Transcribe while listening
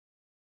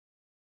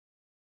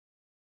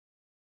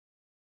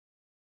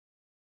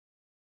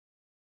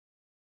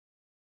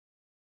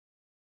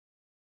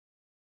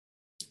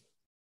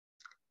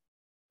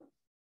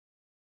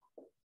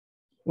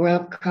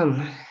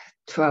Welcome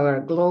to our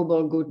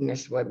Global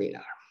Goodness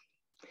webinar.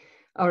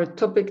 Our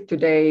topic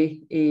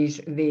today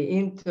is the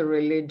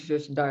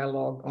Interreligious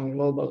Dialogue on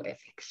Global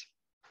Ethics.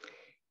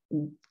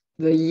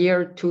 The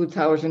year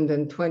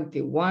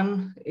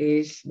 2021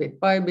 is bit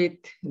by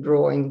bit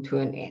drawing to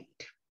an end.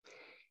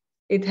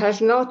 It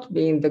has not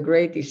been the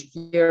greatest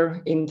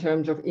year in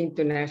terms of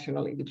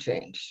international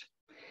exchange.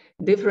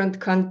 Different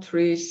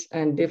countries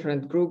and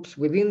different groups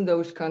within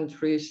those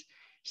countries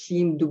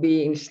seem to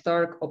be in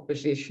stark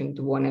opposition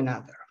to one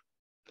another.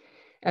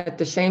 At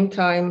the same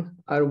time,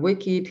 our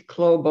wicked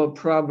global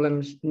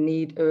problems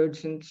need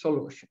urgent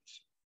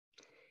solutions.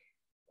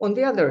 On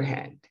the other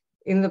hand,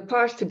 in the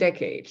past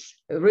decades,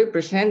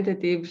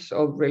 representatives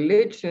of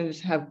religions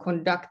have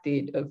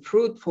conducted a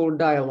fruitful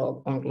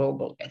dialogue on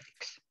global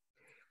ethics.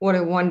 What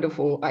a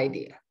wonderful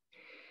idea.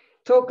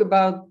 Talk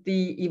about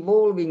the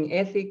evolving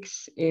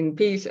ethics in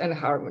peace and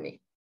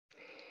harmony.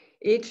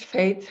 Each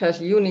faith has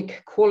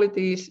unique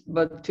qualities,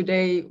 but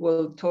today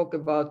we'll talk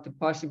about the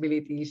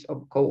possibilities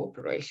of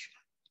cooperation.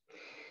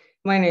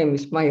 My name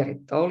is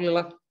Maija-Riitta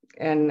Ollila,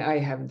 and I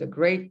have the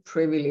great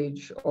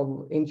privilege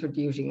of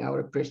introducing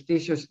our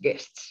prestigious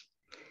guests.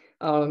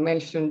 I'll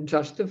mention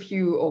just a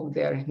few of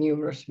their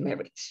numerous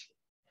merits.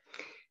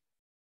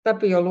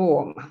 Tapio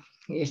Luoma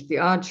is the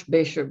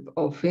Archbishop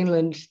of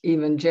Finland's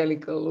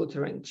Evangelical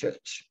Lutheran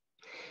Church.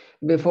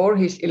 Before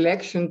his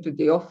election to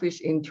the office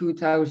in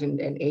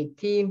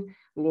 2018,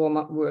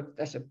 Luoma worked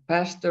as a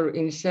pastor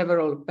in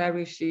several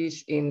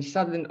parishes in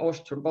southern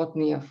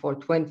Ostrobothnia for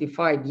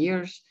 25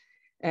 years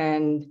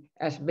and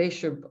as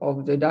bishop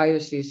of the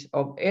Diocese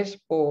of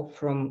Espoo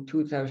from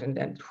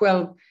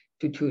 2012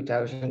 to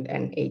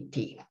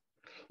 2018.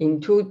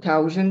 In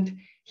 2000,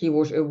 he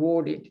was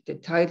awarded the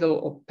title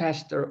of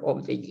Pastor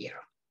of the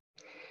Year.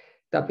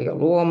 Tapio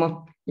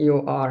Luoma,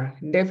 you are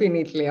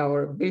definitely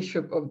our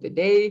Bishop of the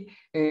Day.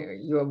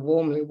 You are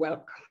warmly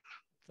welcome.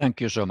 Thank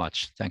you so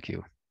much. Thank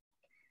you.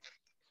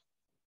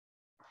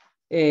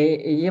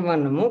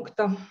 Jivan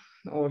Mukta,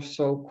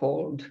 also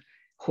called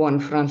Juan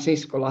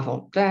Francisco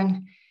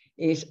Lafontaine,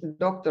 is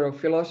Doctor of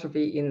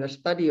Philosophy in the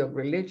Study of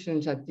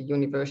Religions at the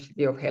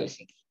University of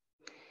Helsinki.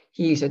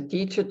 He is a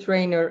teacher,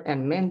 trainer,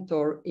 and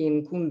mentor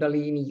in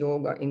Kundalini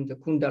Yoga in the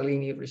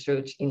Kundalini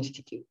Research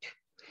Institute.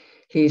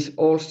 He is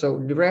also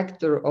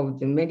director of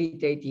the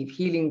Meditative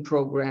Healing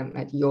Program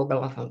at Yoga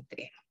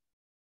Lafontaine.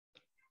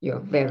 You're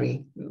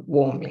very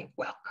warmly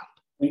welcome.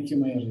 Thank you,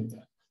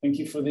 Maija-Riitta. Thank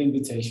you for the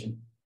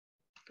invitation.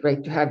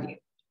 Great to have you.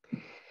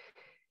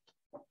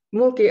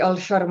 Mulki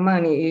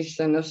Al-Sharmani is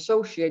an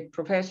associate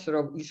professor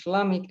of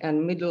Islamic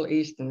and Middle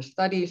Eastern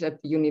studies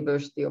at the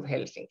University of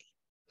Helsinki.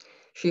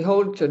 She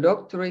holds a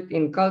doctorate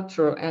in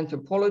cultural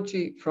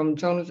anthropology from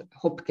Johns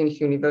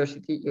Hopkins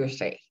University,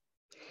 USA.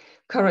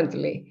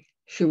 Currently,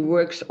 she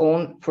works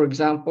on, for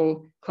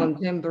example,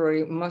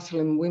 contemporary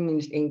Muslim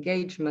women's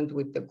engagement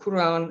with the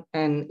Quran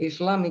and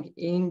Islamic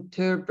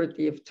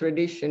interpretive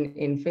tradition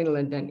in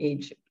Finland and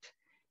Egypt,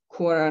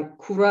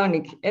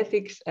 Quranic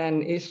ethics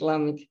and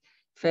Islamic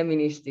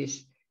feminist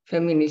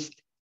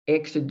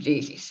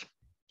exegesis.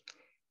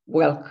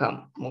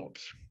 Welcome,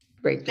 Mulki.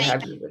 Great to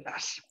have you with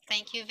us.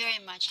 Thank you very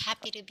much.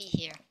 Happy to be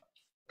here.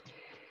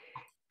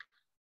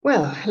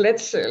 Well,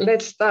 let's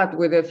start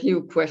with a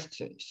few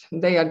questions.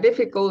 They are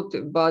difficult,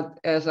 but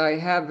as I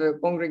have a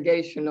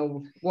congregation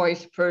of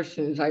wise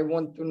persons, I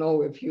want to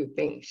know a few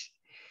things.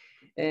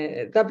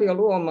 Tapio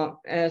Luoma,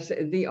 as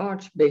the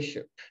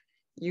Archbishop,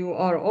 you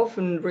are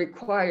often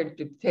required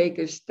to take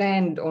a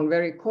stand on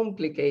very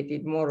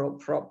complicated moral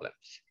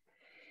problems.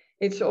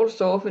 It's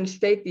also often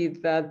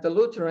stated that the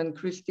Lutheran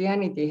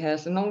Christianity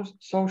has no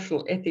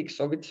social ethics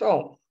of its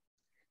own.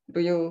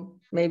 Do you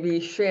maybe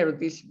share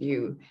this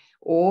view?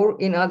 Or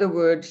in other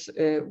words,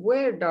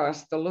 where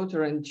does the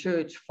Lutheran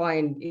Church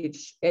find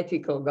its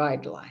ethical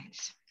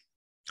guidelines?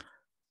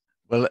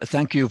 Well,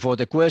 thank you for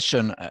the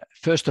question.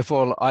 First of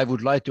all, I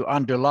would like to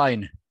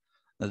underline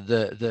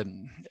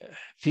the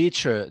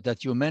feature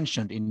that you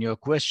mentioned in your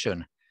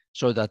question,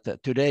 so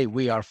that today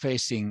we are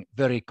facing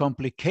very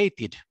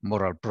complicated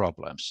moral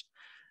problems.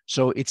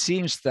 So it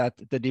seems that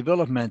the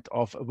development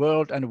of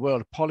world and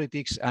world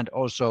politics and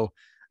also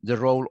the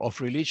role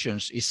of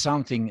religions is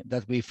something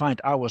that we find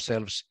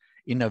ourselves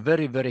in a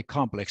very, very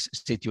complex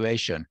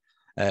situation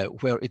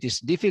where it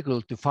is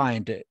difficult to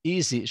find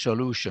easy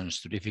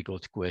solutions to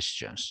difficult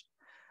questions.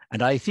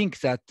 And I think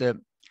that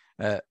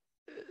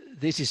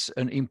this is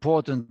an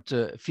important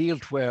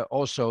field where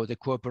also the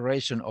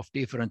cooperation of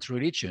different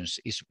religions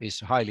is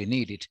highly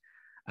needed.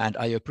 And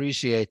I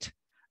appreciate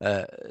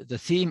the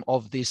theme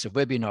of this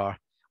webinar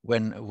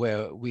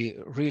where we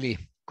really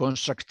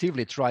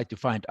constructively try to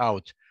find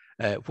out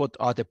what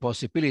are the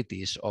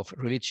possibilities of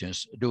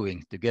religions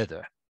doing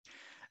together.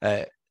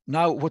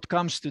 Now, what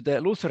comes to the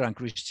Lutheran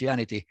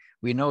Christianity,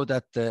 we know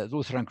that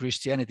Lutheran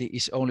Christianity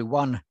is only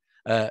one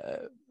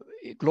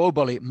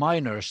globally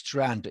minor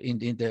strand in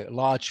the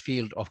large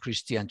field of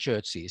Christian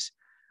churches.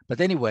 But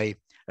anyway,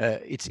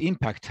 its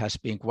impact has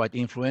been quite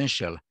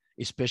influential,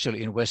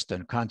 especially in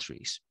Western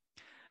countries.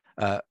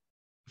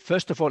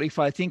 first of all, if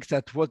I think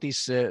that what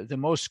is the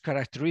most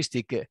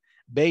characteristic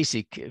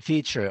basic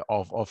feature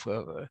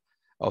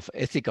of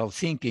ethical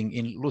thinking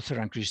in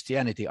Lutheran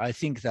Christianity, I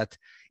think that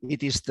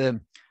it is there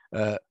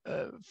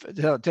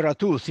are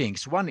two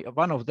things.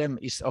 One of them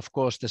is, of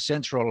course, the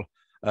central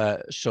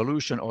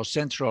solution or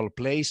central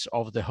place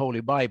of the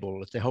Holy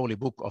Bible, the holy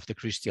book of the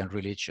Christian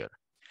religion.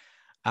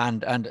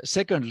 And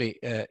secondly,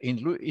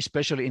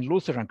 especially in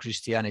Lutheran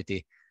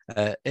Christianity,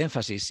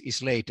 emphasis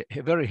is laid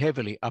very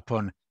heavily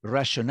upon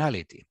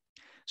rationality.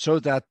 So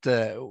that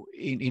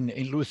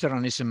in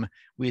Lutheranism,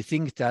 we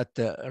think that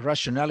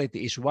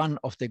rationality is one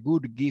of the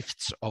good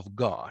gifts of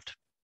God.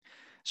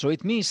 So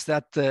it means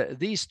that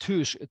these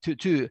two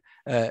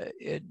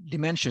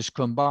dimensions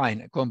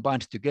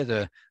combined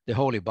together, the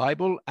Holy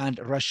Bible and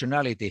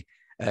rationality,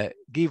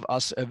 give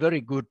us a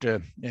very good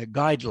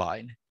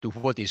guideline to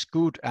what is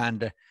good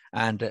and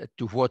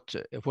to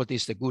what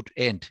is the good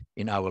end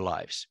in our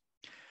lives.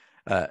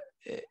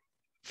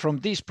 From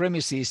these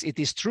premises, it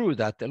is true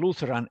that the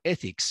Lutheran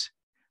ethics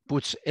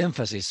puts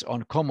emphasis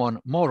on common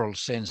moral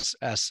sense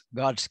as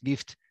God's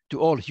gift to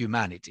all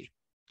humanity.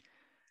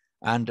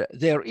 And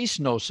there is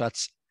no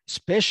such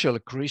special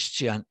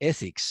Christian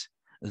ethics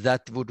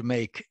that would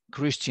make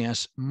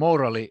Christians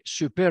morally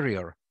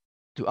superior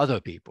to other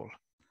people.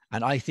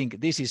 And I think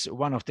this is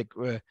one of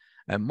the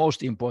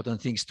most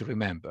important things to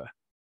remember.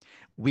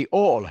 We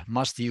all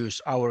must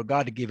use our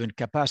God-given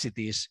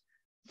capacities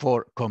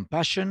for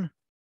compassion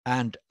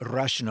and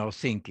rational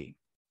thinking.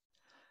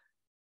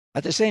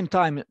 At the same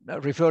time,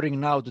 referring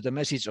now to the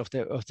message of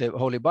the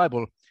Holy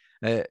Bible,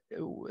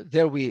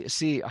 there we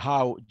see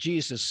how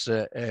Jesus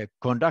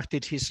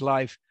conducted his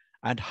life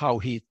and how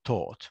he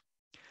taught.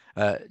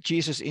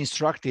 Jesus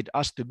instructed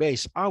us to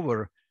base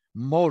our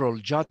moral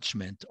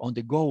judgment on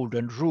the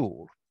golden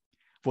rule.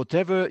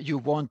 Whatever you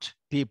want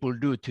people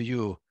do to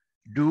you,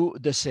 do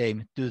the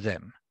same to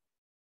them.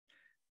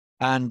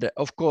 And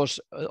of course,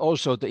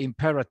 also the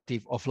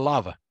imperative of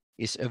love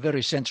is a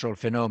very central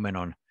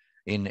phenomenon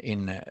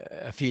in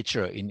a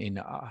feature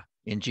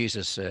in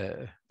Jesus'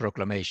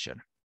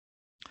 proclamation.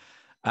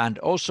 And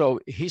also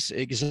his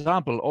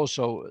example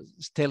also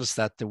tells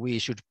that we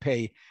should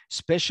pay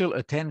special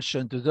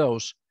attention to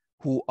those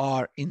who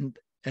are in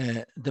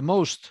the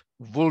most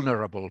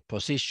vulnerable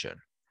position,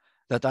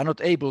 that are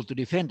not able to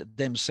defend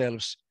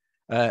themselves,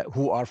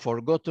 who are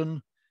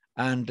forgotten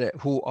and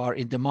who are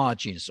in the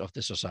margins of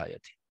the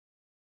society.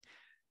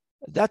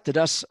 That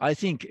does, I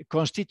think,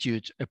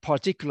 constitute a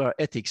particular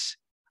ethics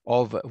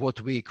of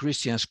what we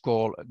Christians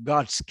call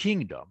God's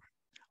kingdom.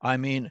 I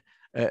mean,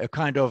 a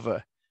kind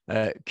of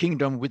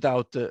kingdom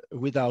without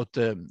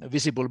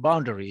visible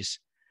boundaries,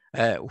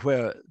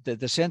 where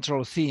the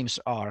central themes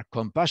are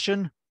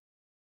compassion,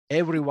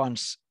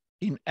 everyone's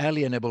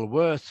inalienable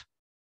worth,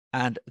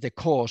 and the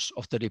cause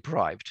of the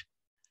deprived.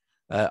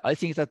 I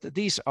think that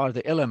these are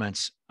the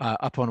elements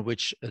upon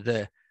which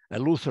the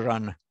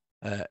Lutheran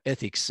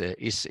ethics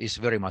is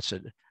very much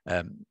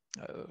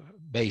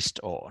based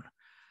on.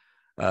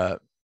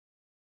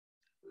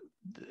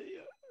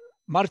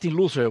 Martin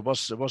Luther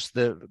was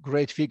the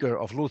great figure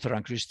of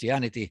Lutheran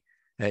Christianity.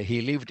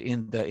 He lived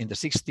in the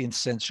 16th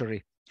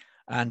century,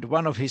 and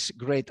one of his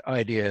great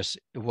ideas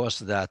was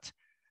that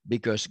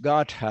because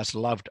God has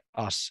loved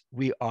us,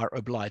 we are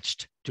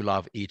obliged to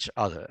love each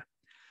other.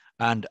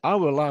 And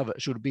our love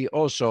should be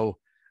also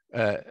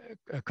a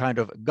kind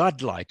of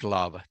godlike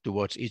love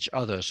towards each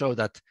other, so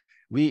that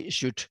we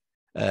should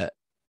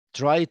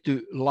try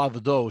to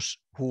love those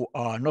who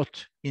are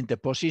not in the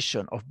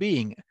position of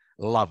being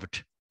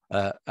loved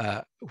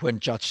when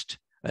judged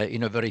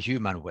in a very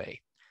human way.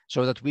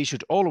 So that we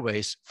should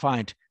always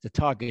find the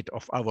target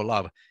of our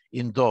love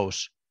in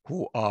those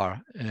who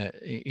are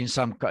in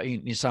some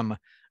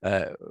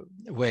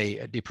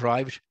way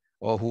deprived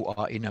or who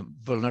are in a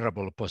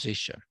vulnerable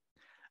position.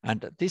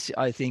 And this,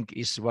 I think,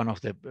 is one of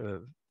the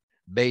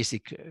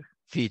basic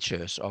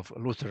features of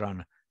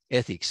Lutheran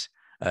ethics,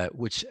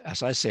 which,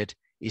 as I said,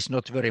 is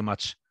not very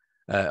much,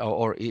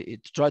 or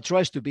it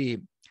tries to be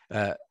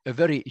a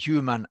very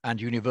human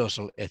and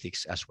universal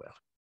ethics as well.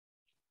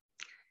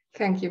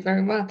 Thank you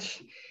very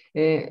much.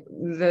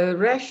 The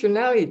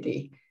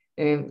rationality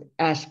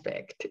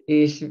aspect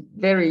is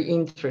very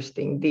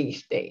interesting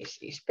these days,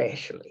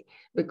 especially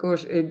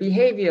because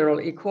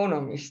behavioral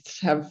economists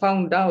have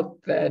found out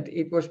that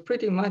it was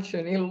pretty much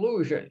an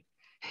illusion.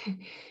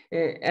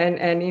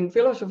 And in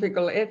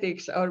philosophical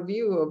ethics, our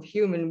view of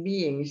human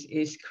beings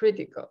is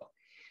critical.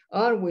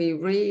 Are we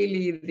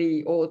really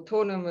the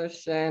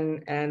autonomous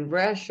and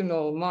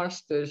rational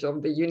masters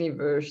of the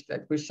universe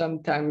that we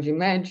sometimes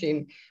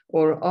imagine,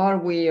 or are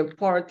we a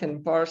part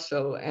and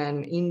parcel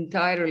and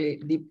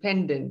entirely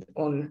dependent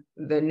on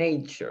the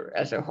nature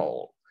as a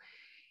whole?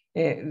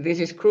 This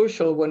is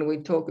crucial when we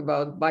talk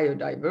about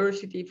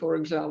biodiversity, for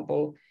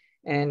example,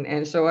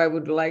 and so I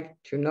would like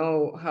to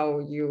know how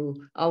you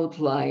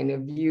outline a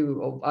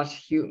view of us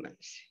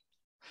humans.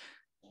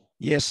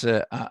 Yes,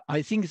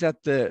 I think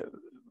that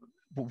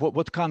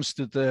what comes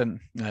to the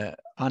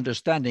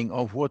understanding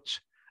of what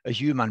a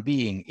human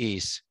being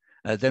is,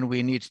 then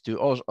we need to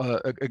also,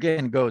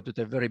 again go to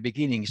the very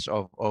beginnings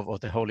of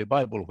the Holy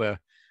Bible, where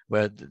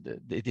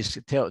it is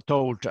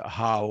told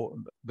how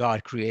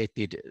God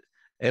created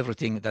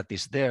everything that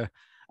is there,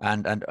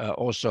 and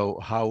also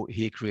how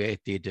he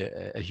created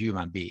a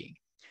human being.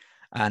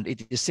 And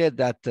it is said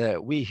that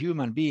we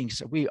human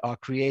beings, we are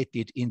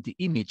created in the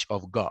image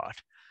of God.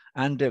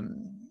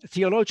 And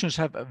theologians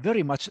have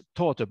very much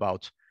thought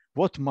about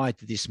what might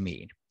this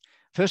mean.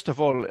 First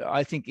of all,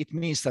 I think it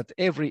means that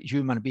every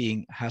human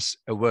being has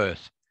a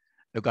worth,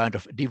 a kind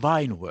of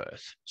divine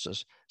worth,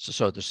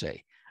 so to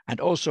say.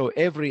 And also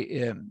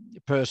every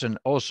person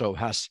also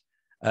has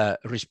a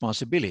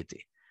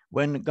responsibility.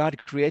 When God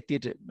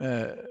created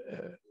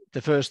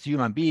the first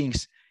human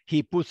beings,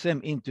 he put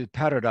them into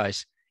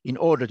paradise in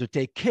order to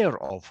take care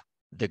of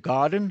the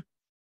garden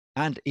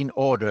and in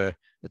order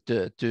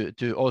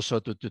to also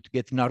to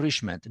get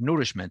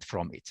nourishment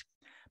from it.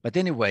 But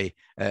anyway,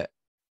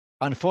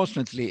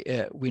 unfortunately,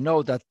 we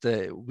know that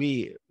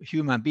we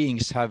human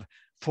beings have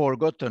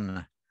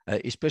forgotten,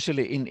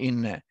 especially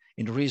in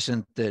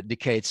recent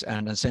decades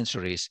and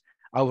centuries,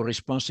 our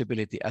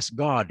responsibility as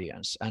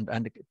guardians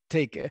and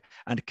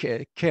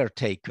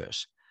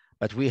caretakers.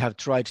 But we have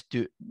tried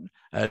to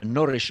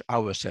nourish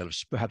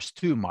ourselves perhaps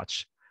too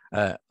much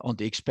on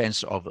the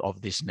expense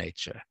of this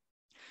nature.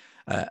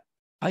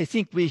 I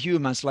think we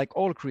humans, like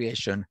all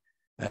creation,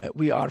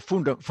 we are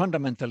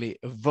fundamentally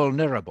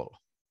vulnerable.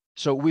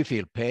 So we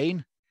feel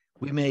pain,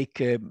 we make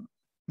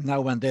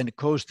now and then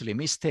costly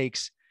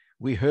mistakes,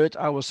 we hurt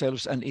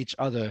ourselves and each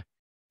other,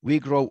 we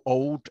grow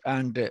old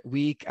and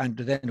weak, and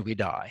then we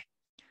die.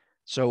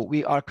 So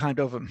we are kind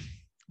of,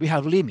 we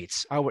have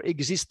limits, our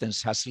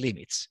existence has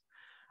limits.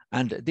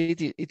 And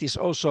it is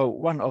also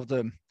one of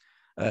the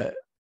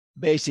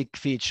basic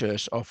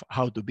features of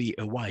how to be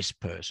a wise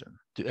person,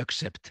 to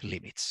accept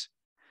limits.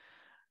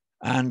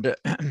 And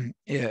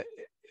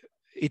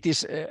it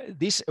is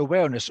this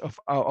awareness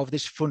of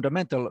this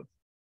fundamental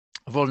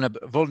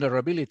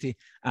vulnerability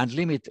and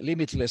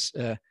limitedness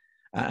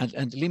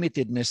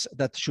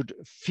that should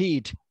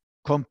feed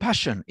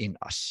compassion in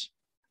us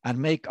and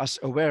make us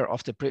aware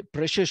of the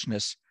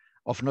preciousness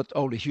of not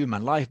only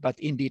human life, but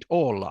indeed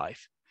all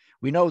life.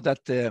 We know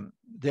that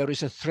there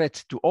is a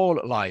threat to all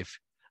life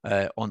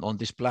on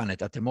this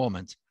planet at the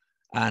moment,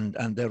 and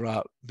there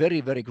are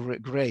very, very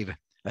grave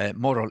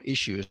moral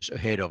issues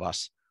ahead of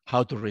us,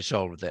 how to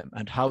resolve them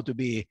and how to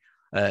be,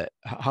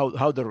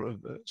 how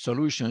the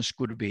solutions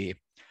could be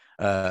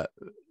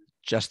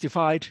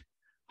justified,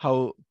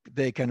 how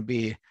they can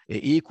be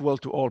equal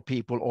to all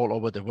people all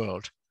over the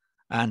world,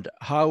 and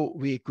how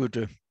we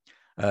could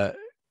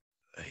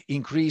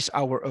increase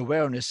our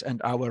awareness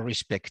and our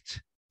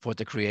respect for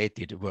the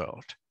created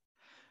world.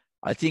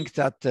 I think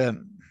that,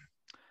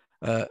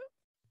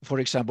 for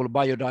example,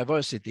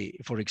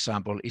 biodiversity, for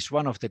example, is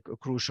one of the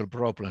crucial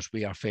problems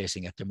we are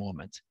facing at the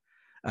moment.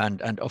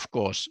 And of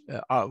course,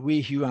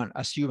 we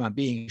as human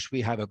beings,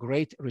 we have a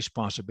great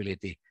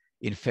responsibility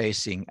in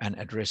facing and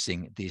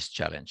addressing these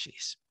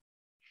challenges.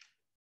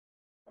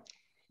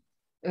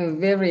 A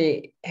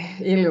very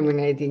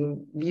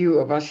illuminating view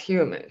of us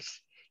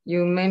humans.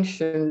 You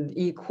mentioned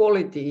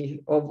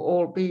equality of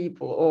all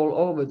people all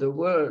over the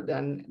world,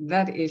 and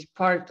that is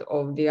part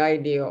of the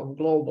idea of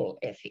global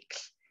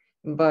ethics.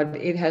 But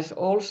it has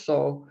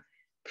also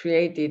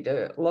created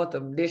a lot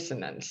of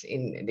dissonance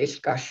in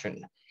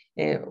discussion.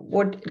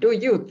 What do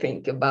you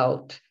think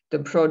about the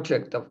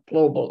project of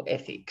global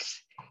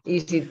ethics?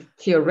 Is it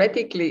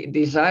theoretically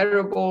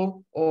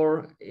desirable,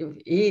 or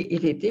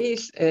if it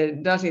is,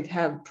 does it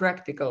have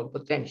practical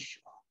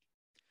potential?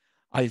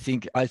 I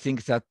think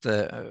that,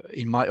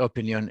 in my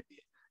opinion,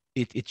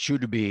 it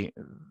should be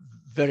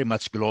very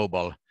much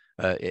global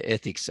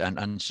ethics,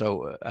 and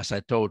so as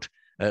I told,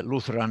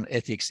 Lutheran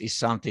ethics is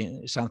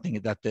something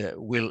that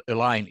will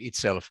align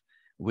itself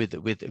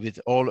with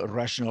all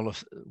rational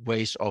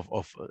ways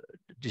of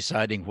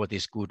deciding what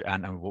is good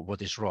and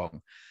what is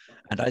wrong.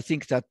 And I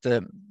think that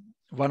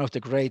one of the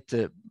great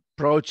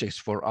projects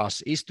for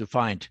us is to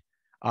find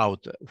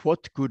out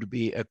what could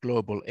be a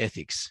global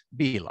ethics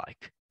be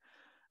like.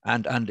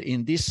 And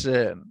in this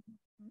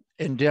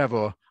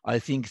endeavor, I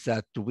think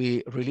that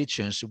we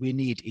religions, we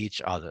need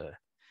each other.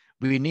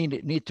 We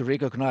need to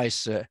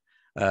recognize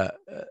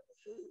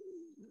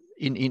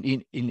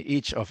in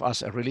each of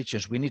us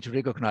religions, we need to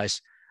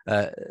recognize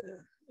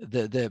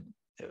the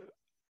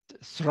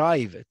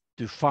thrive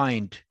to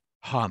find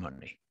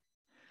harmony.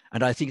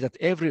 And I think that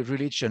every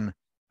religion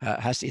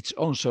has its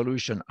own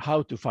solution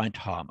how to find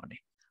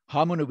harmony.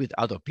 Harmony with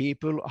other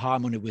people,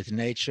 harmony with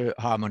nature,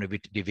 harmony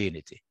with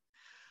divinity.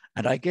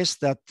 And I guess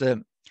that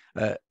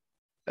a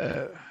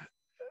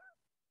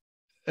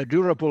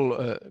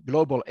durable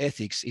global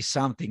ethics is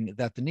something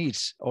that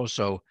needs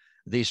also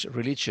these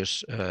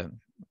religious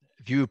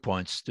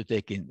viewpoints to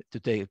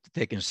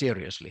taken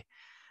seriously.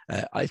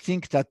 I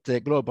think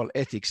that global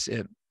ethics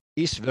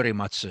is very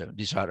much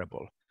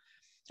desirable,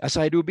 as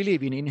I do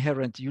believe in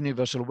inherent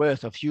universal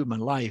worth of human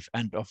life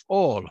and of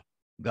all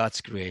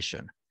God's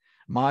creation.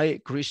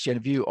 My Christian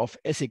view of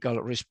ethical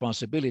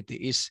responsibility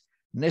is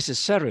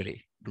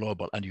necessarily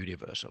global and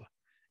universal.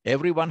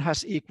 Everyone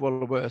has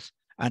equal worth,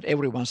 and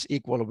everyone's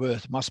equal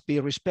worth must be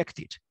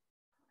respected.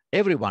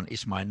 Everyone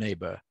is my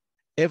neighbor.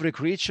 Every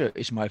creature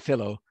is my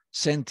fellow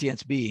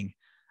sentient being.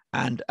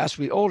 And as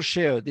we all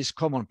share this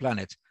common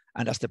planet,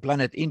 and as the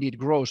planet indeed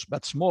grows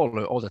but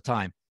smaller all the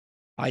time,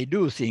 I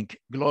do think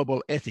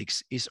global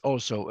ethics is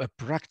also a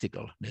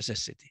practical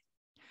necessity.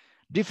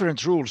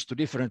 Different rules to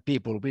different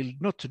people will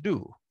not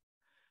do.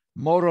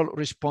 Moral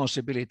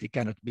responsibility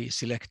cannot be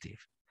selective.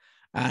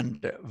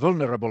 And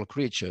vulnerable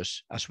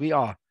creatures, as we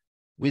are,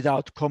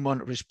 without common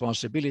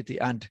responsibility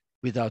and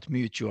without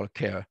mutual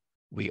care,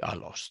 we are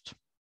lost.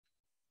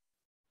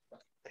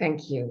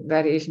 Thank you.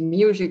 That is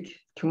music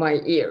to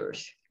my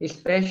ears,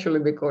 especially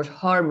because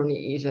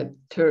harmony is a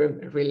term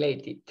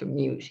related to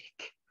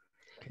music.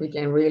 We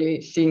can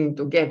really sing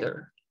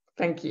together.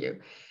 Thank you.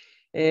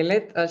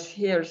 Let us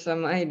hear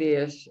some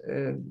ideas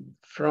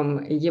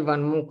from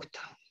Jivan Mukta.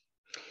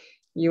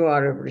 You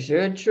are a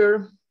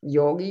researcher,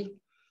 yogi,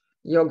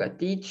 yoga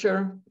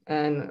teacher,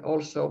 and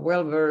also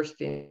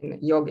well-versed in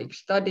yogic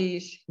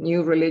studies,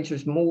 new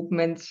religious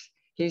movements,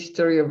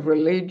 history of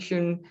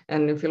religion,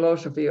 and the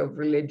philosophy of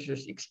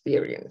religious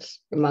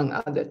experience, among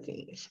other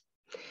things.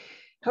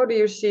 How do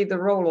you see the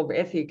role of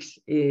ethics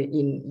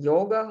in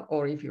yoga,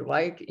 or if you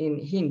like,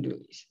 in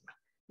Hinduism?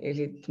 Is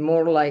it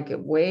more like a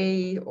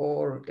way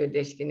or a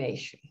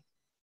destination?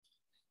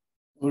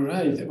 All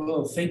right.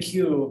 Well, thank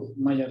you,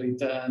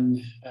 Maija-Riitta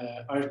and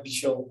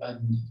Archbishop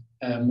and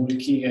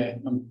Mulki.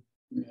 I'm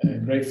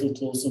grateful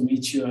to also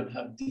meet you and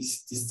have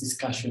this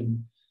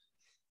discussion.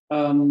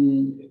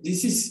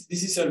 This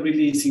is a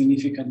really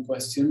significant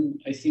question.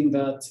 I think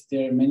that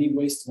there are many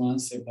ways to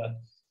answer, but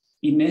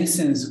in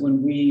essence,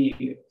 when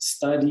we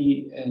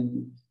study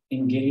and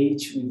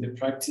engage with the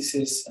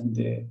practices and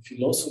the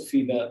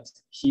philosophy that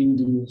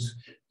Hindus,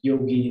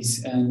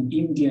 yogis, and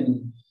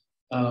Indian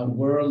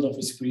world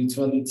of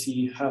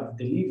spirituality have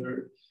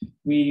delivered,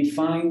 we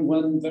find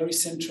one very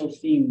central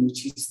theme,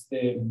 which is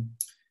the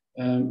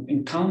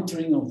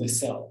encountering of the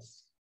self,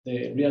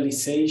 the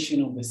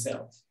realization of the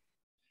self.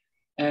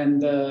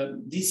 And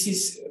this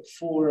is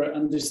for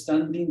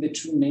understanding the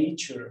true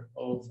nature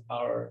of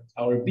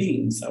our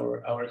beings,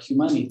 our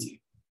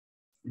humanity.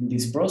 In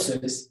this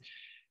process,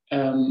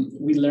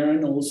 we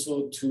learn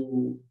also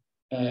to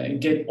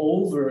get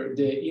over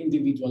the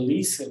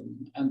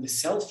individualism and the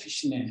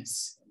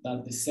selfishness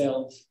that the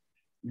self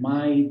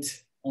might,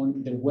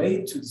 on the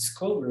way to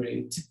discover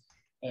it,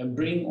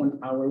 bring on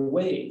our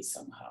way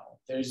somehow.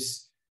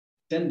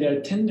 There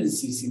are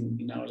tendencies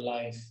in our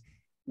life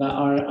that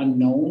are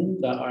unknown,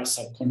 that are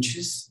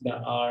subconscious,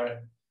 that are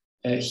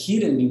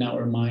hidden in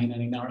our mind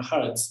and in our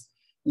hearts.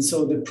 And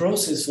so the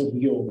process of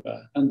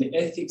yoga and the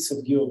ethics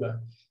of yoga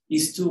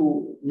is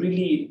to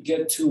really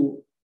get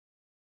to,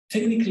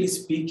 technically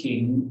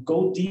speaking,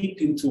 go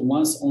deep into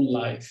one's own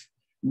life,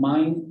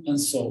 mind and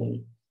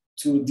soul,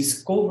 to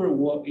discover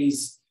what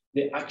is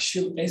the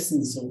actual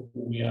essence of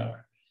who we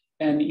are.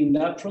 And in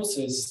that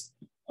process,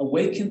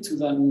 awaken to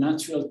that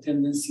natural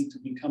tendency to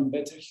become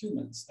better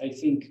humans. I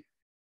think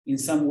in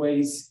some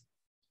ways,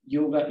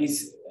 yoga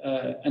is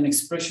an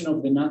expression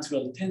of the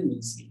natural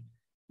tendency,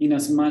 in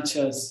as much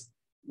as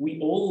we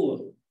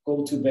all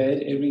go to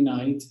bed every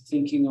night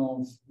thinking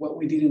of what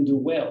we didn't do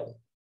well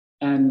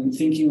and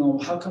thinking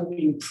of how can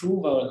we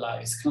improve our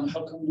lives,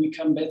 how can we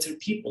become better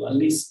people. At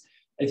least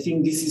I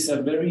think this is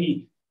a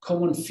very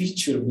common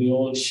feature we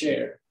all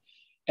share.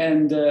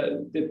 And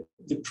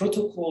the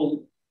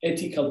protocol,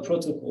 ethical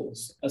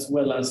protocols, as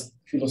well as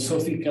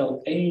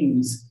philosophical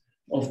aims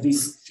of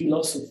this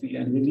philosophy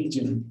and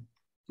religion,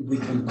 if we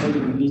can call it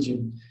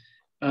religion,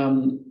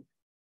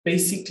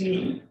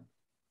 basically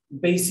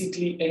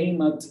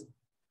aim at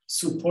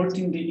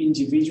supporting the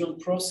individual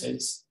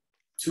process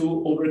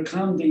to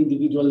overcome the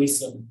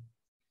individualism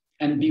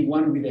and be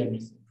one with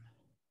everything.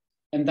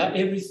 And that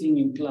everything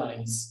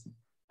implies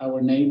our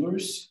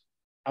neighbors,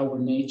 our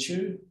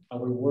nature,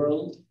 our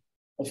world,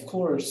 of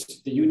course,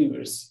 the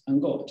universe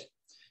and God.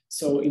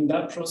 So in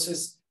that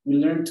process, we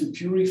learn to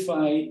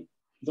purify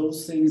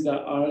those things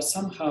that are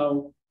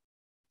somehow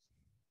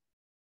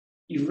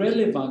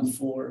irrelevant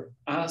for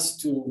us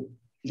to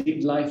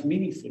live life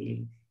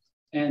meaningfully,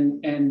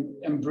 and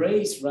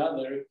embrace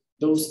rather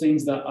those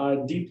things that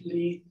are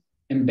deeply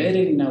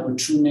embedded in our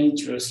true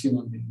nature as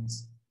human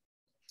beings.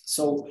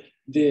 So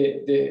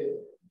the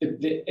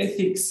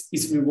ethics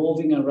is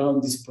revolving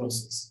around this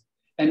process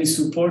and is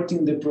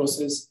supporting the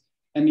process,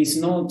 and is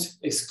not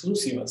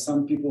exclusive, as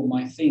some people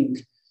might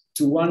think,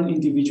 to one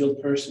individual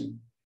person.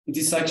 It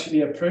is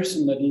actually a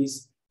person that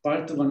is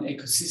part of an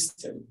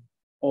ecosystem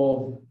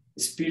of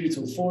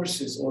spiritual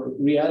forces or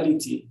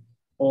reality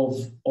of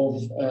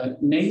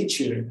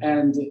nature,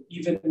 and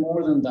even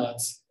more than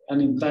that,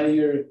 an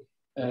entire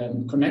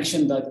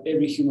connection that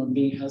every human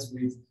being has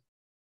with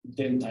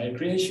the entire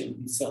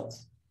creation itself.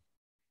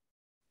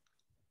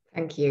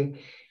 Thank you.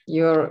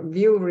 Your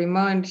view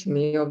reminds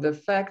me of the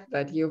fact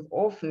that you've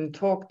often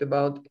talked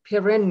about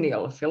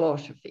perennial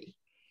philosophy.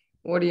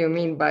 What do you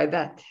mean by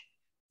that?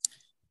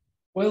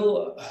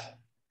 Well,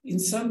 in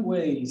some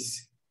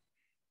ways,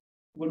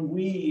 when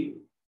we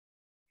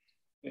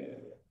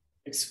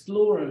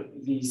explore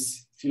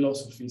these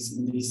philosophies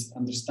and this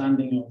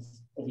understanding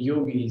of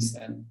yogis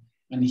and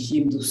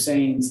Hindu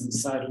saints and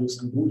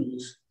sadhus and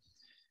gurus,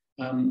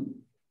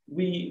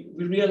 we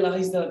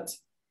realize that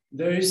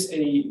there is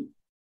a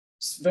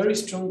very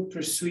strong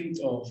pursuit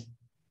of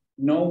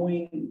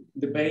knowing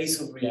the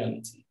base of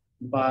reality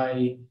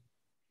by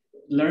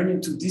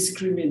learning to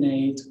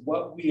discriminate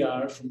what we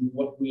are from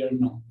what we are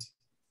not.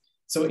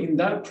 So in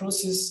that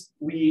process,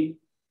 we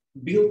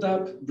build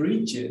up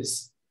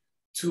bridges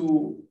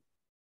to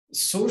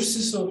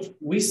sources of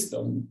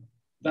wisdom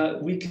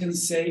that we can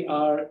say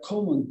are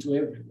common to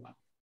everyone.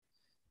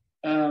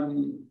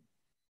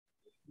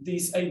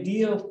 This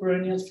idea of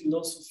perennial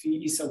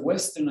philosophy is a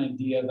Western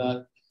idea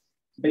that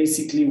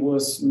basically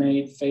was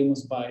made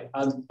famous by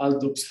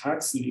Aldous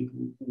Huxley,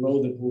 who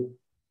wrote a book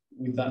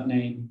with that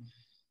name.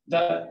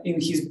 That in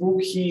his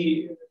book,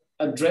 he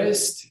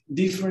addressed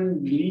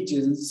different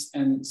religions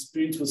and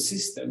spiritual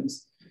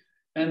systems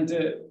and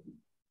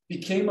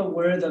became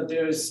aware that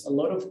there's a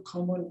lot of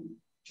common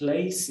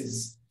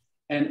places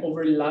and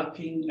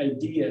overlapping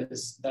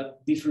ideas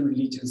that different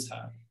religions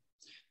have.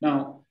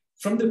 Now,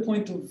 from the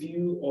point of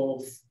view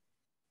of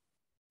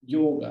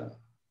yoga,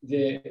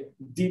 the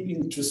deep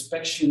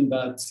introspection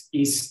that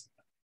is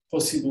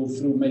possible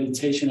through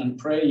meditation and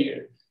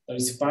prayer that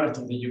is part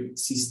of the yogic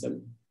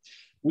system,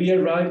 we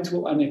arrive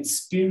to an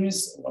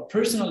experience, a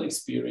personal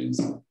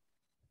experience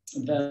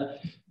that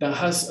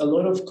has a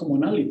lot of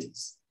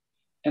commonalities.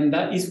 And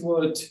that is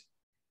what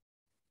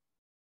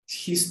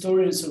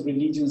historians of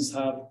religions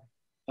have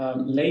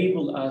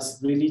labeled as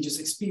religious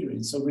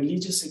experience. So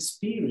religious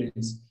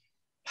experience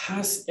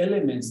has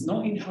elements,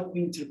 not in how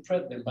we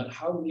interpret them, but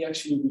how we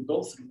actually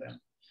go through them,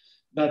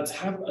 that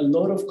have a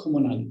lot of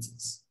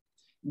commonalities.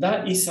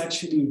 That is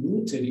actually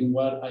rooted in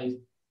what I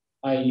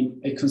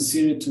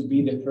consider to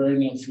be the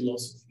perennial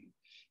philosophy.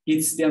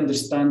 It's the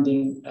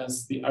understanding,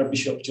 as the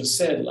Archbishop just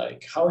said,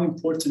 like how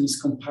important is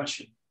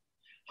compassion?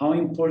 How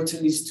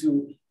important is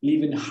to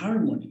live in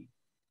harmony?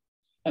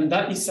 And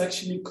that is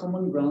actually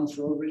common ground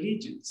for all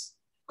religions.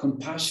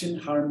 Compassion,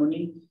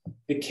 harmony,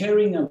 the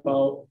caring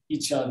about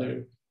each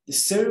other, the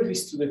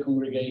service to the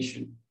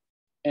congregation.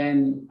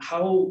 And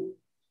how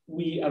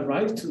we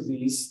arrive to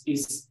this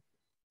is,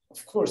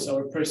 of course,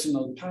 our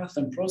personal path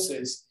and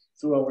process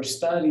through our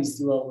studies,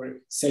 through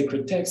our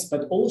sacred texts,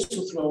 but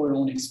also through our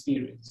own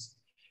experience.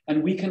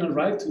 And we can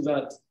arrive to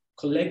that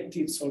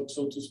collective, so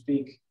to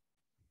speak,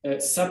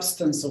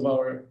 substance of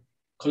our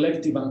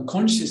collective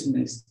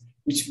unconsciousness,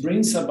 which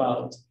brings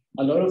about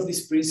a lot of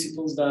these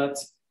principles that,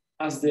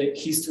 as the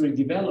history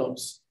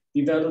develops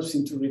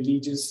into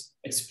religious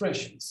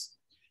expressions.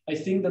 I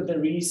think that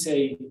there is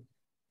a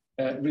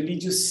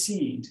religious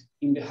seed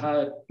in the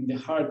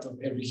heart of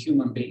every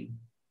human being.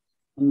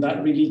 And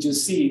that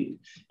religious seed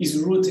is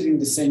rooted in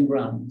the same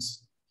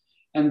grounds.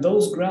 And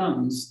those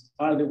grounds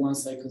are the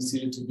ones I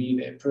consider to be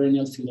the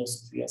perennial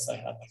philosophy, as I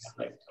have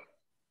explained.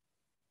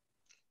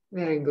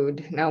 Very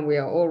good. Now we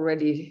are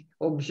already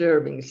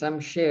observing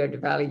some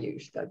shared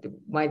values that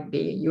might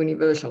be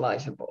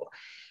universalizable.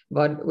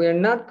 But we're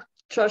not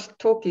just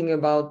talking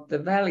about the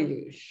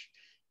values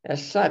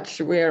as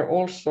such, we're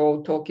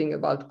also talking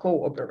about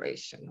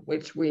cooperation,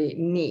 which we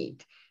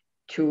need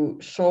to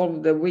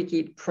solve the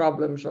wicked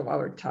problems of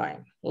our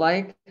time,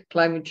 like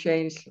climate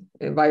change,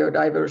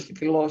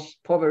 biodiversity loss,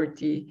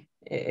 poverty,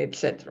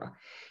 etc.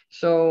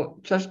 So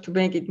just to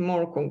make it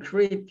more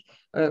concrete,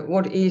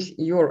 what is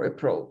your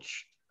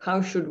approach?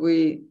 How should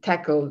we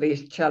tackle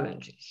these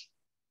challenges?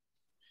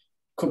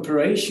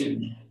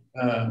 Cooperation.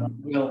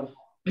 Well,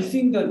 I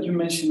think that you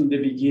mentioned in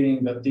the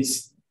beginning that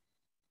this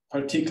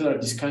particular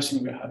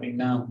discussion we're having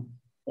now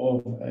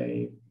of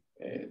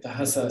that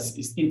has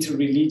this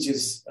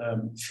interreligious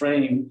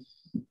frame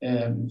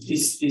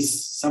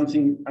is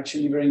something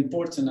actually very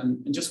important.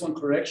 And just one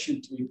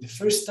correction to it. The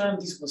first time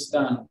this was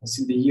done was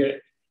in the year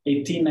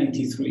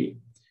 1893.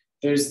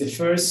 There's the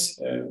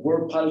first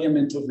World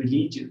Parliament of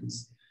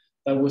Religions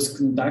that was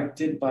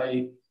conducted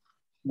by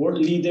world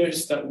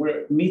leaders that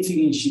were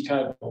meeting in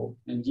Chicago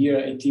in the year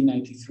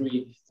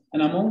 1893.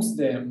 And amongst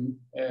them,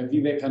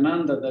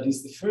 Vivekananda, that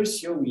is the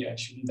first yogi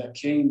actually that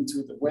came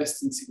to the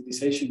Western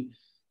civilization,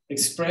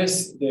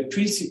 expressed the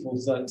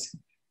principles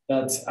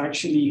that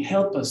actually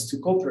help us to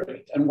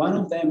cooperate. And one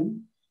of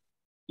them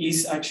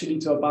is actually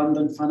to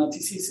abandon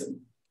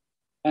fanaticism.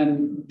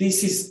 And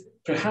this is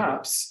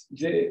perhaps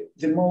the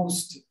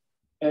most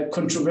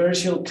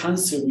controversial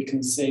cancer, we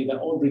can say, that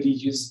all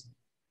religious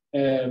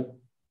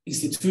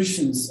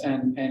institutions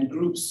and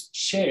groups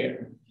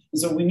share.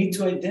 And so we need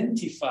to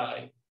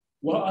identify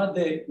what are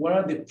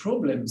the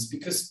problems,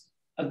 because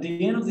at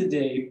the end of the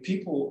day,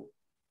 people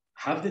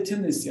have the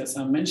tendency, as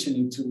I'm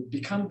mentioning, to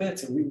become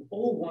better. We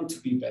all want to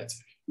be better.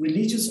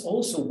 Religious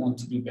also want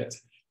to be better.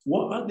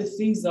 What are the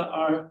things that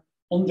are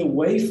on the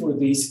way for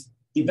this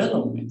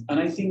development? And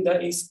I think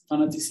that is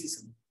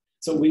fanaticism.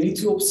 So we need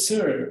to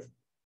observe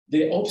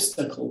the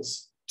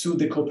obstacles to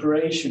the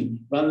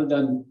cooperation rather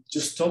than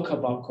just talk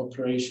about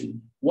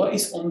cooperation. What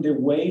is on the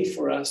way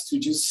for us to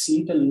just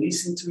sit and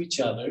listen to each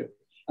other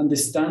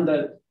understand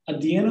that at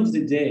the end of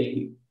the day,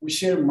 we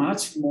share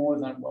much more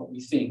than what we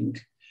think.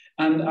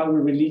 And our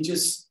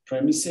religious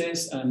premises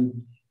and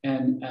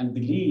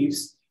beliefs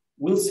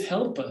will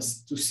help us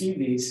to see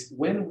this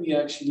when we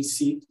actually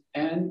sit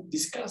and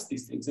discuss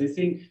these things. I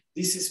think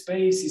this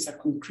space is a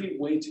concrete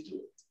way to do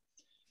it.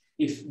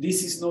 If this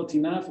is not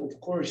enough, of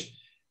course,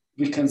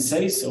 we can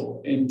say so.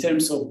 In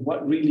terms of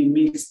what really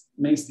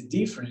makes the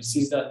difference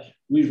is that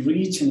we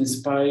reach and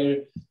inspire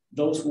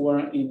those who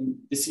are in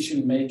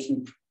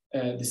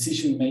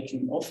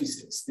decision-making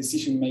offices,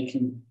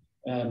 decision-making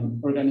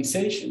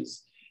organizations.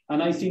 And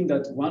I think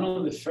that one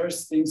of the first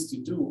things to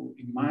do,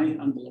 in my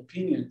humble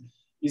opinion,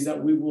 is that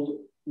we will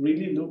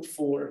really look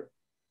for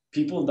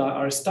people that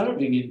are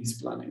starving in this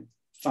planet.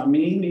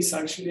 Famine is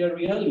actually a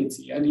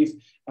reality. And if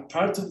a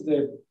part of the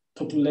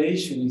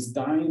population is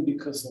dying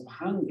because of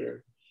hunger,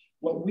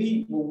 what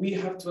we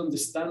have to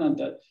understand is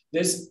that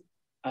there's,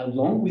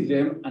 along with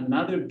them,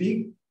 another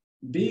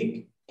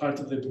big part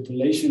of the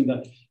population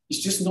that is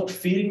just not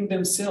feeding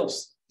themselves.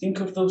 Think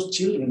of those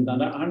children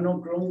that are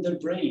not growing their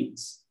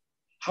brains.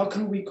 How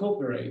can we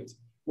cooperate?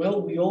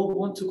 Well, we all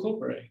want to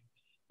cooperate,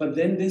 but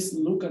then let's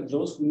look at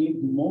those who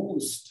need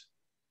most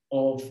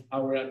of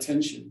our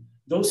attention.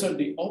 Those are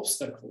the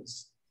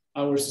obstacles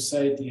our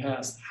society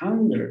has.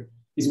 Hunger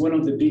is one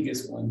of the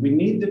biggest ones. We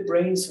need the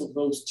brains of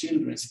those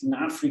children in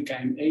Africa,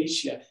 in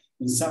Asia,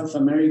 in South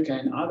America,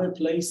 and other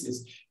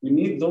places. We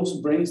need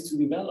those brains to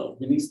develop.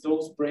 We need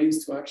those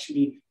brains to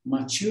actually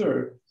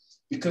mature,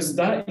 because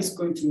that is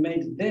going to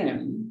make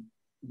them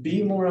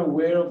be more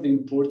aware of the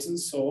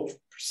importance of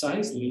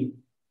precisely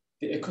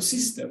the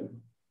ecosystem.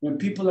 When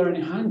people are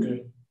in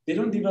hunger, they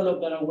don't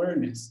develop that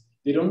awareness.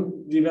 They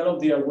don't develop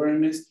the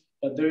awareness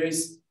that there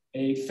is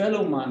a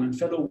fellow man and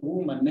fellow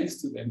woman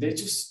next to them. They're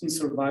just in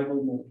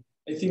survival mode.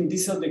 I think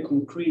these are the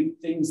concrete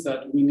things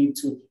that we need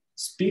to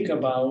speak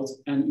about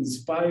and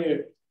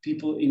inspire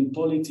people in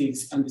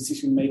politics and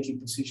decision-making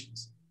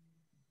positions.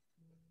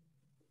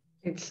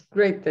 It's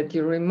great that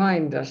you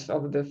remind us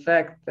of the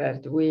fact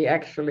that we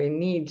actually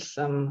need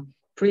some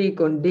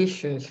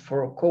preconditions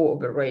for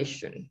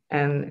cooperation,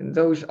 and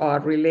those are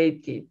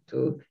related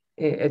to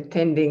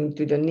attending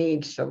to the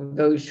needs of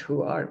those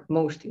who are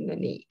most in the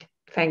need.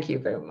 Thank you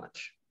very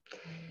much.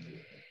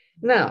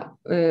 Now,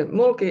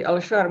 Mulki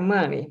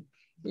Al-Sharmani,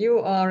 you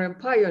are a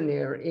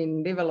pioneer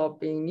in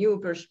developing new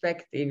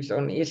perspectives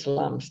on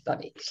Islam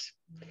studies.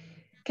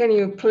 Can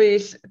you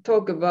please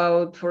talk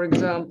about, for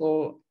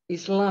example,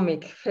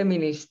 Islamic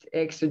feminist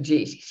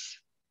exegesis?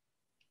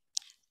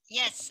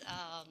 Yes.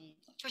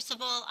 First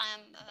of all,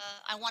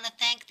 I want to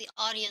thank the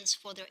audience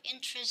for their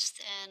interest,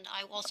 and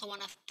I also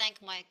want to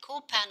thank my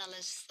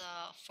co-panelists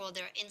for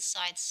their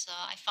insights.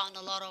 I found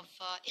a lot of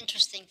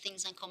interesting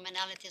things and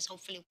commonalities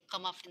hopefully will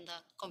come up in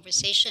the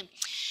conversation.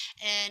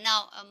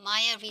 Now,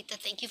 Maija-Riitta,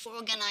 thank you for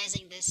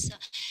organizing this.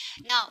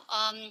 Now,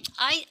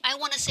 I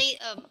want to say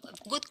a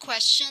good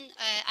question.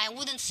 I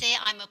wouldn't say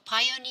I'm a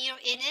pioneer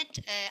in it.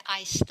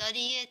 I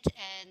study it,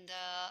 and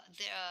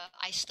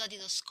I study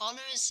the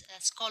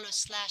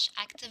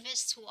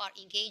scholars/activists who are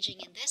engaging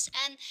in this.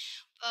 And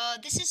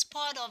this is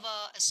part of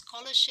a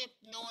scholarship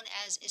known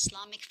as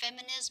Islamic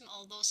feminism,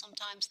 although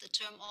sometimes the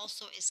term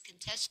also is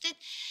contested.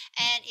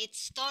 And it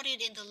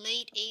started in the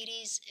late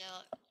 80s,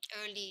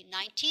 early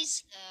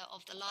 90s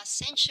of the last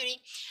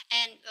century.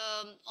 And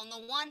on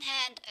the one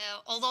hand,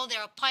 although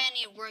there are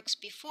pioneer works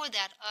before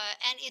that,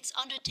 and it's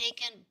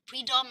undertaken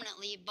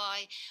predominantly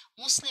by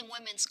Muslim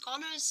women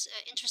scholars,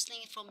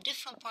 interestingly from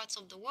different parts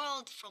of the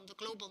world, from the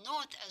global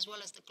north as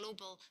well as the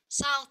global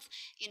south,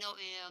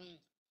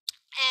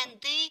 and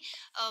they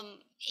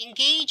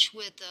engage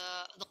with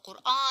the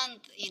Quran,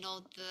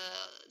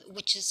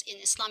 which is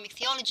in Islamic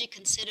theology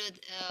considered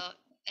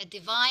a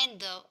divine,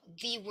 the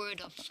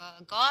word of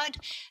God,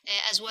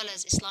 as well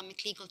as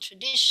Islamic legal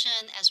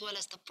tradition, as well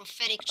as the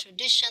prophetic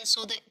tradition.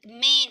 So the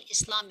main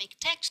Islamic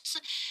texts,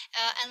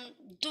 and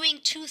doing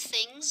two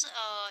things.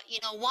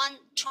 One,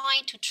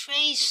 trying to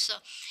trace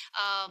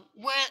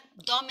where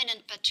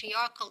dominant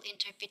patriarchal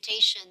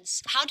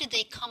interpretations, how did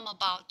they come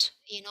about,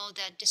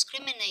 that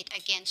discriminate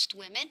against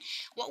women?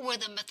 What were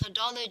the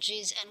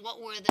methodologies and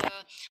what were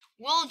the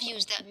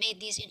worldviews that made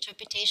these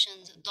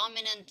interpretations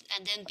dominant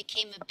and then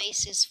became a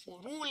basis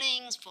for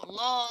rulings, for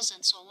laws,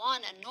 and so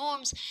on, and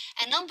norms?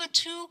 And number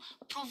two,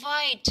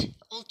 provide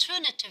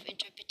alternative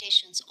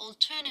interpretations,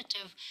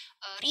 alternative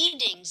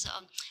readings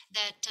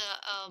that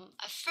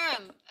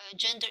affirm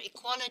gender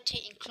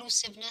equality,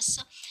 inclusiveness.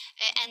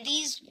 And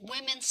these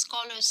women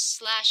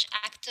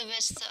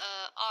scholars/activists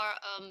are,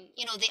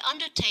 they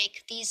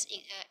undertake these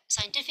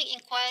scientific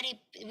inquiry,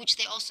 which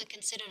they also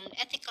consider an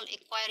ethical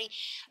inquiry,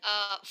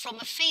 from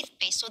a faith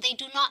base. So they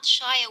do not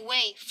shy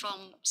away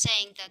from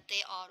saying that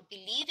they are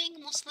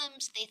believing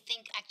Muslims. They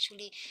think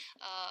actually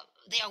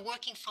they are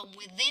working from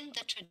within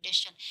the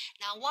tradition.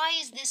 Now, why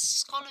is this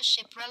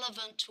scholarship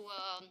relevant to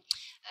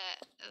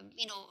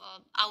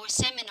our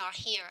seminar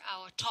here,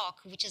 our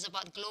talk, which is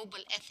about global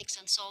ethics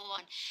and so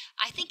on?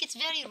 I think it's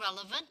very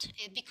relevant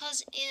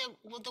because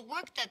with the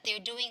work that they're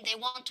doing, they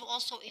want to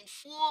also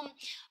inform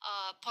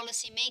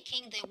policy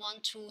making. They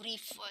want to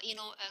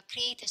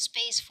create a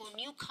space for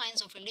new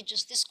kinds of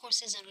religious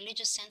discourses and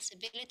religious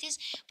sensibilities.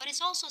 But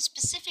it's also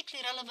specifically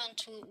relevant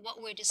to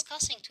what we're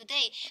discussing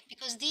today,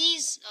 because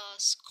these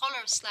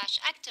scholars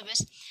 /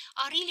 activists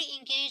are really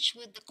engaged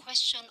with the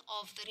question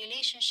of the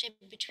relationship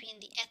between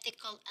the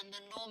ethical and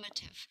the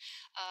normative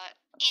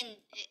in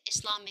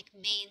Islamic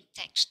main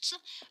texts.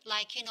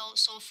 Like,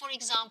 so for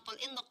example,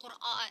 in the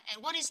Quran,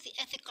 and what is the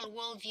ethical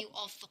worldview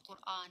of the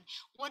Quran?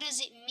 What does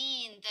it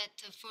mean that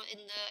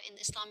in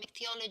Islamic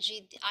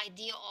theology, the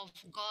idea of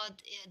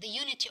God, the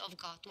unity of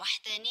God,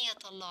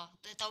 wahdaniyat Allah,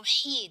 the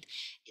tawheed,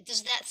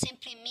 does that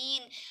simply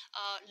mean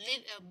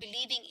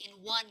believing in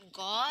one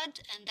God,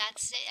 and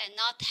that's it, and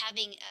not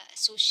having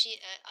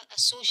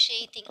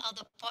associating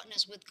other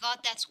partners with God?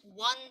 That's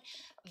one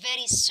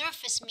very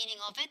surface meaning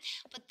of it.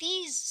 But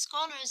these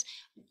scholars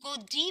go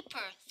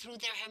deeper through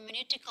their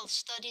hermeneutical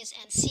studies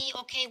and see,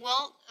 okay,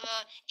 well,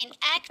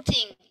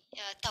 enacting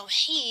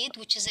tawheed,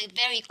 which is a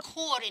very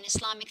core in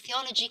Islamic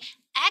theology,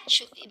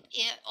 actually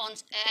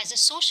as a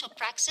social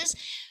praxis,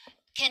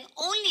 can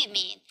only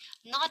mean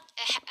not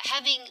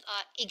having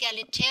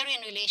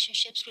egalitarian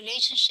relationships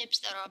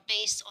that are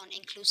based on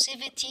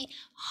inclusivity,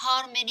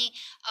 harmony,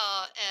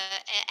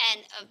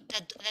 and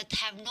that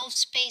have no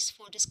space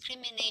for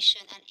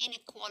discrimination and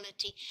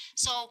inequality.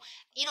 So,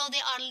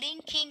 they are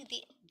linking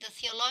the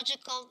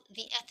theological,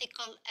 the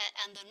ethical,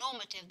 and the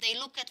normative. They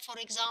look at, for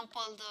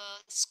example,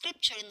 the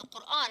scripture in the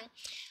Quran,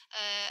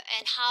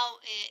 and how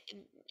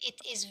it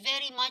is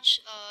very much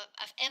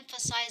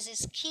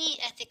emphasizes key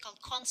ethical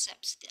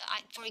concepts.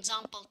 For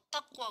example,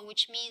 taqwa,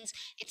 which means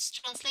it's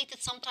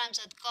translated sometimes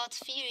as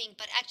God-fearing,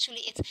 but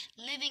actually it's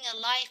living a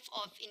life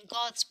in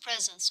God's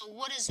presence. So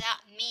what does that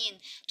mean,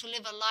 to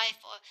live a life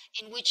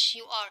in which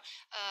you are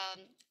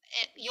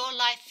you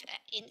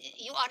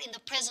are in the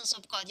presence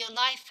of God? Your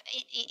life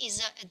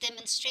is a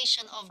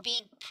demonstration of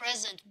being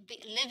present,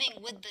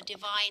 living with the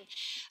divine.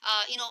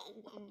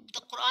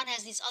 The Quran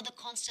has these other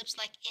concepts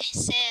like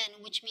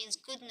ihsan, which means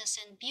goodness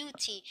and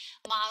beauty,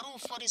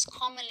 ma'ruf, what is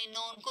commonly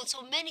known good.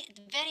 So many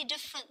very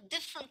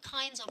different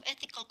kinds of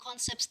ethical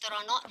concepts that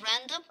are not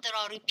random, that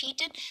are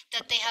repeated,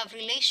 that they have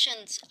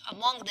relations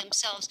among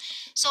themselves.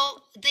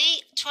 So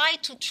they try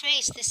to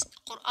trace this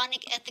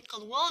Quranic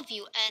ethical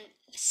worldview and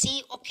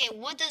see, okay,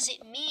 what does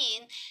it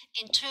mean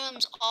in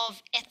terms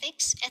of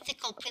ethics,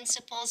 ethical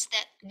principles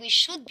that we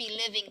should be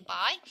living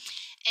by,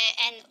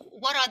 and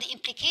what are the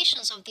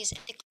implications of these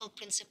ethical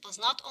principles,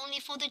 not only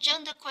for the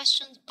gender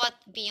questions, but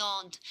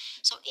beyond.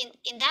 So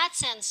in that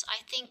sense,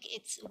 I think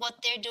it's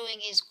what they're doing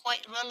is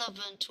quite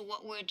relevant to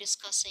what we're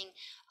discussing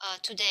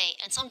today.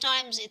 And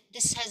sometimes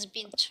this has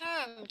been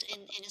termed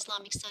in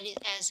Islamic studies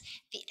as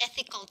the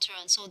ethical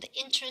turn. So the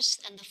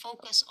interest and the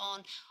focus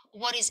on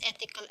what is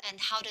ethical and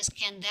how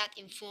can that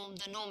inform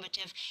the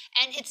normative.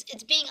 And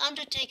it's being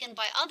undertaken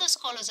by other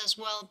scholars as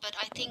well, but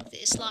I think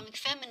the Islamic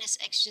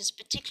feminist exegetes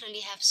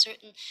particularly have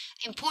certain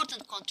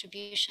important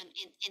contribution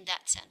in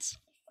that sense.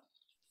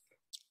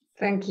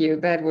 Thank you.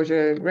 That was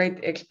a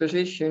great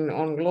exposition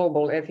on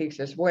global ethics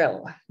as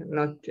well,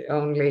 not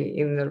only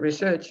in the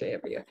research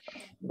area.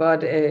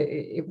 But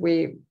if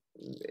we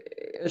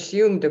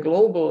assume the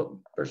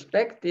global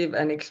perspective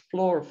and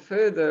explore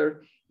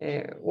further,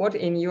 what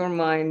in your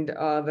mind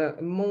are the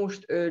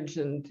most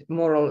urgent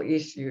moral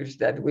issues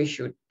that we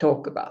should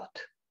talk about?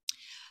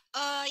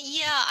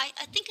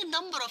 I think a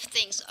number of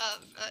things.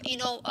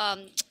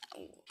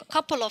 A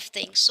couple of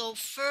things. So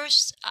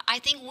first, I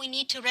think we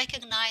need to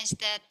recognize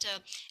that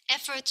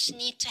efforts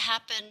need to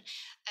happen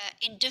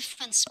in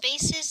different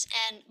spaces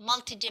and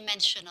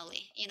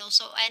multidimensionally.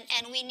 So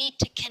and we need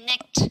to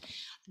connect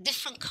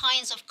different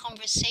kinds of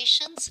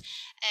conversations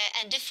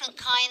and different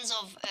kinds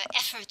of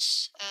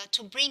efforts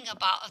to bring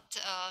about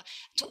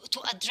to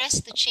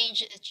address the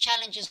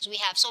challenges we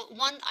have. So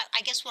one,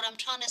 I guess what I'm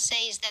trying to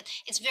say is that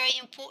it's very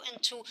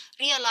important to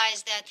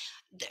realize that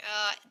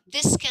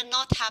this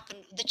cannot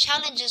happen. The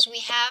challenges we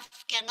have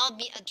cannot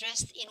be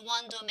addressed in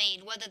one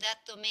domain, whether that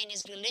domain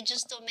is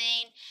religious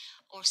domain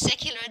or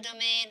secular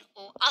domain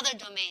or other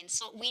domains.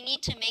 So we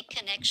need to make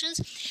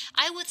connections.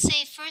 I would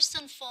say first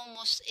and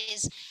foremost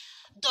is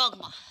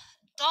dogma.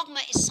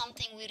 Dogma is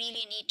something we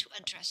really need to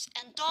address.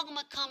 And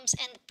dogma comes,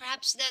 and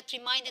perhaps that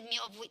reminded me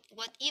of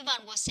what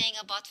Jivan was saying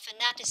about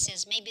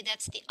fanaticism. Maybe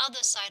that's the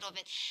other side of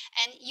it.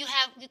 And you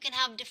can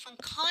have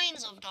different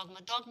kinds of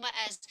dogma. Dogma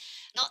as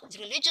not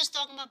religious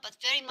dogma, but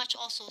very much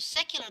also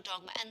secular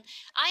dogma. And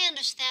I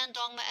understand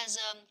dogma as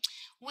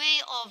a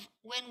way of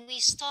when we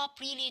stop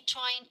really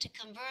trying to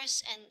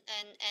converse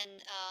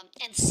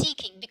and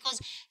seeking,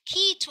 because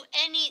key to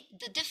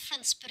the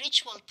different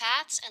spiritual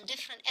paths and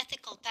different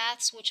ethical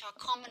paths which are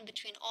common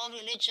between all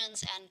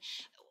religions and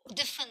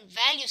different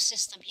value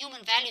systems,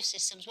 human value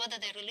systems, whether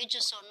they're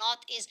religious or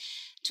not, is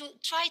to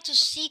try to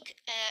seek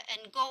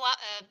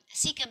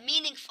seek a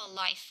meaningful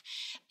life.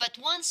 But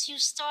once you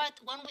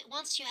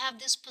have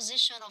this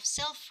position of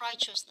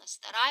self-righteousness,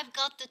 that I've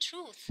got the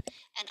truth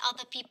and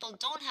other people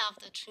don't have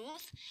the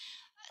truth,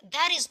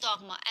 that is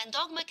dogma, and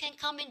dogma can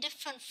come in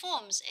different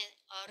forms,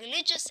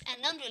 religious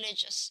and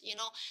non-religious, you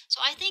know.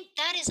 So I think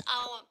that is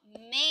our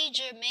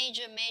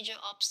major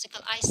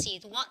obstacle. I see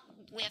it.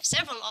 We have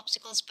several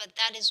obstacles, but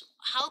that is,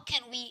 how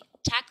can we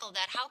tackle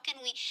that? How can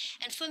we?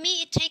 And for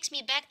me, it takes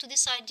me back to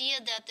this idea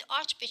that the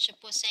Archbishop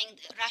was saying,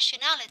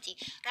 rationality.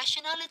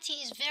 Rationality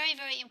is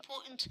very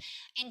important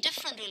in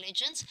different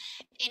religions.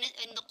 In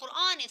the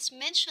Quran, it's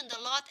mentioned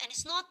a lot, and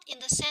it's not in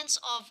the sense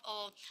of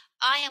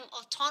I am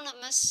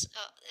autonomous.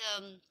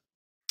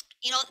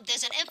 You know,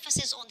 there's an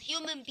emphasis on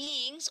human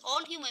beings,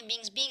 all human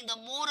beings being the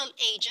moral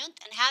agent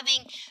and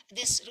having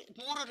this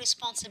moral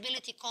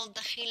responsibility called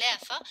the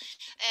khilafa.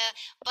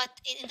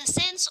 But in the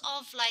sense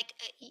of like,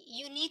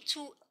 you need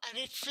to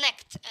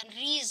reflect and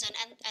reason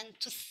and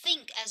to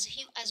think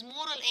as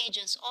moral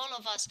agents, all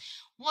of us,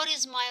 what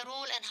is my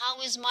role and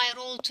how is my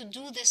role to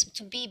do this,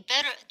 to be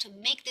better, to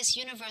make this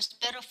universe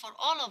better for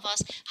all of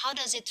us? How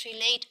does it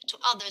relate to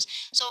others?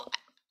 So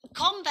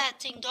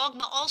combating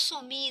dogma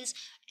also means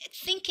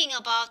thinking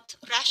about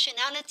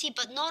rationality,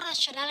 but not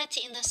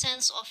rationality in the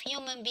sense of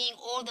human being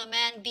or the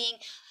man being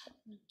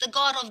the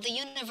God of the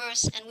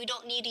universe, and we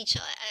don't need each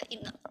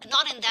other,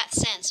 not in that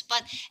sense,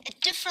 but a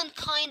different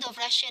kind of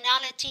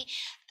rationality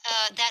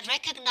that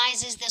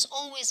recognizes there's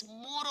always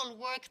moral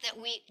work that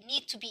we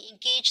need to be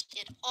engaged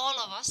in, all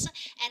of us,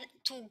 and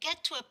to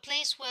get to a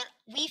place where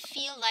we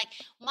feel like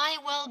my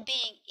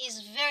well-being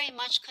is very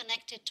much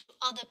connected to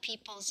other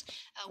people's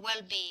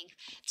well-being.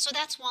 So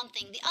that's one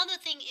thing. The other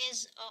thing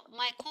is,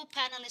 my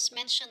co-panelists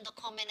mentioned the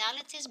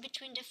commonalities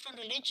between different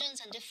religions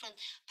and different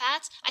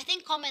paths. I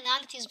think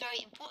commonality is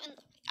very important.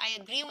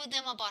 I agree with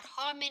them about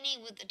harmony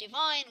with the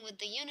divine, with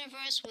the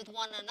universe, with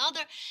one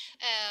another.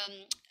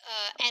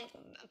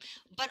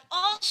 But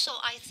also,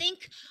 I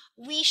think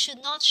we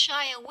should not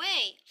shy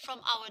away from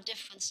our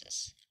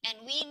differences, and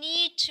we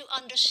need to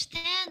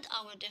understand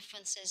our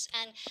differences,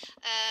 and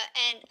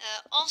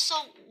also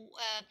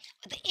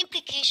the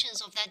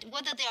implications of that,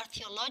 whether they are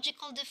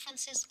theological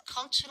differences,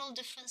 cultural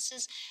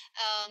differences,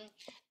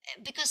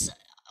 because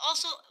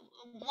also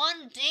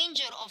one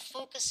danger of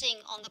focusing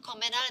on the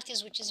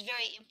commonalities, which is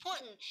very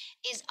important,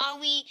 is, are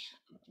we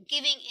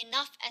giving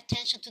enough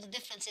attention to the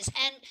differences?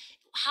 And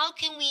how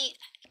can we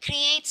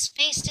create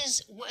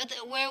spaces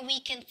where we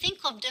can think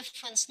of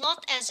difference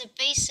not as a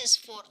basis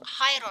for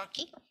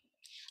hierarchy,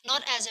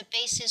 not as a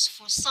basis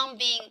for some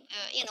being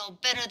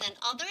better than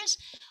others,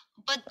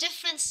 but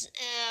difference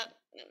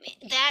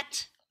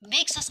that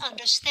makes us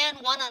understand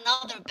one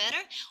another better.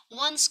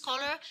 One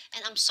scholar,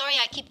 and I'm sorry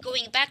I keep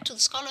going back to the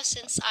scholar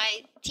since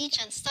I teach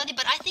and study,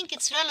 but I think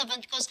it's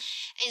relevant because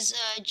is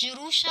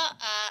Jerusha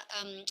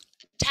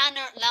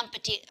Tanner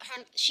Lampeter.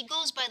 She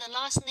goes by the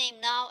last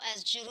name now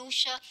as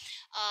Jerusha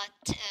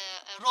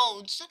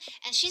Rhodes,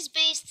 and she's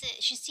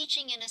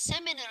teaching in a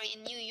seminary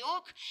in New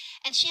York,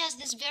 and she has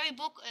this very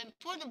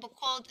important book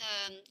called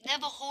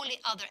Never Wholly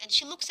Other, and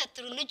she looks at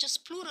the religious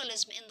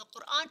pluralism in the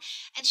Quran,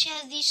 and she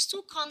has these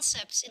two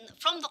concepts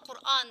from the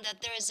Quran,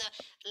 that there is a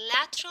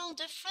lateral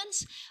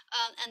difference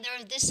and there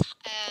is this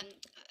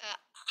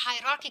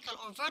hierarchical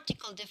or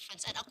vertical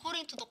difference. And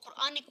according to the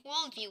Quranic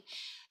worldview,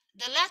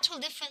 the lateral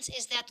difference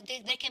is that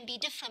there can be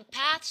different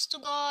paths to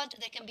God,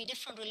 there can be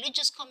different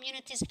religious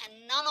communities,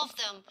 and none of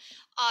them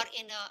are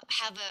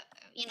have a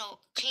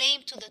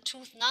claim to the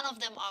truth. None of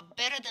them are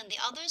better than the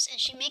others, and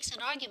she makes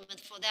an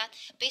argument for that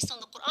based on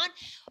the Quran.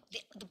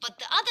 But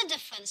the other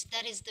difference,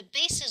 that is the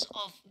basis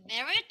of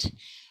merit,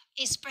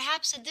 is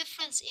perhaps a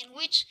difference in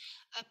which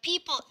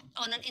people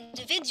on an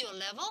individual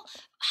level,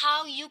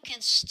 how you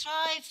can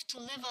strive to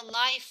live a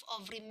life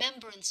of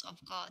remembrance of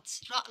God,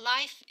 a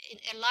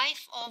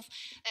life of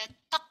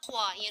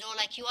taqwa,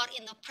 like you are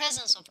in the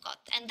presence of God.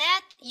 And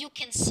that you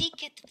can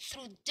seek it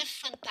through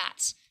different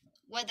paths,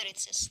 whether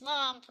it's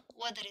Islam,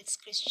 whether it's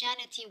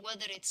Christianity,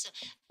 whether it's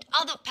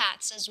other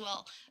paths as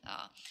well.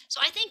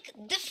 So I think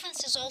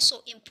difference is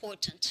also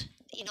important,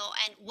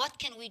 and what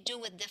can we do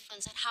with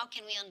difference, and how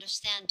can we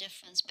understand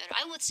difference better?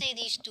 I would say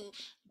these two: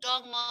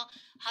 dogma,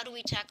 how do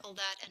we tackle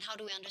that, and how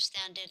do we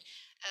understand it,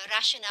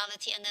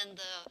 rationality, and then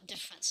the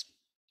difference.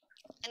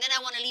 And then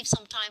I want to leave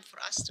some time for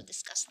us to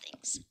discuss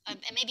things. And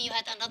maybe you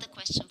had another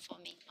question for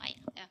me, Maija.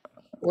 Yeah.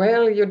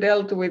 Well, you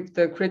dealt with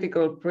the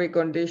critical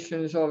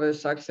preconditions of a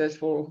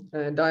successful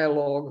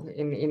dialogue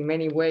in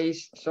many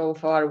ways. So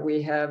far,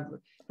 we have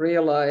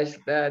realized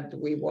that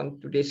we want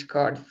to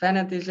discard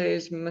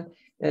fanaticism,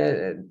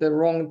 the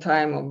wrong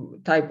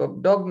type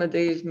of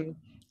dogmatism.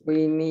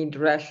 We need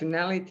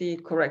rationality,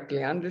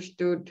 correctly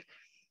understood,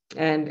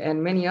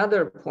 and many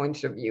other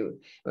points of view.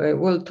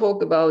 We'll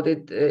talk about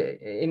it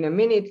in a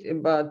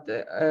minute, but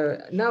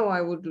now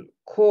I would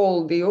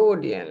call the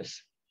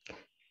audience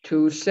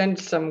to send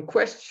some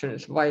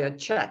questions via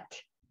chat,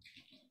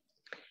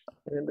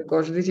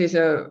 because this is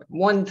a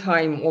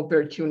one-time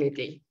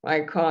opportunity.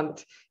 I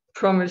can't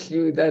promise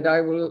you that I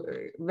will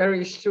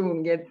very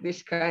soon get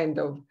this kind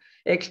of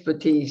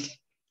expertise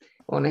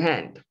on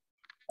hand.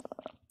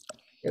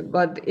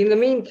 But in the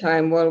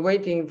meantime, while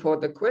waiting for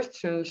the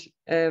questions,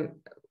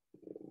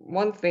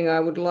 one thing I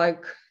would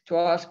like to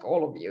ask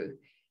all of you: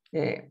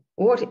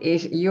 What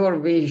is your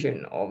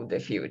vision of the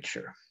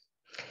future?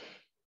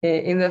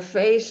 In the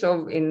face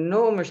of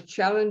enormous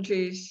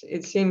challenges,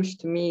 it seems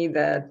to me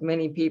that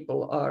many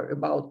people are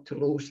about to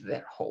lose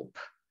their hope.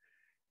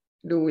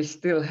 Do we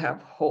still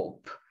have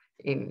hope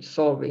in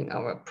solving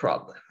our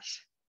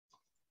problems?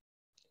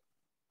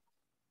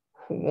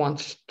 Who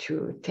wants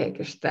to take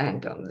a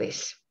stand on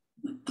this?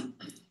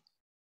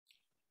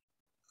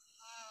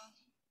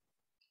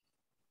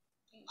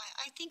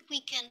 I think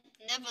we can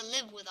never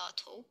live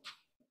without hope.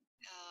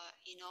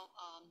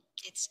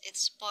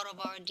 It's part of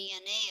our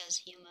DNA as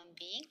human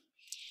being.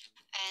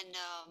 And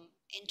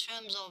in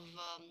terms of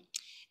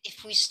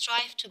if we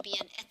strive to be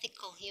an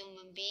ethical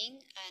human being,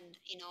 and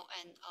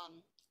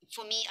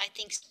for me, I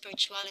think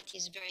spirituality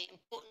is very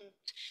important,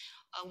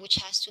 which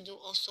has to do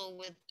also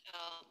with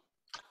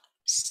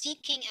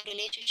seeking a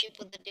relationship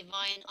with the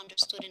divine,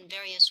 understood in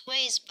various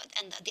ways.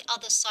 And the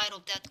other side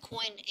of that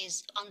coin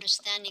is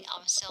understanding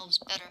ourselves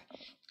better,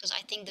 because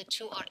I think the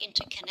two are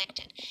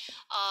interconnected.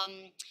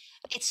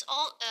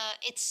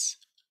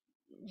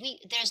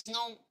 There's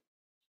no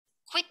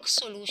quick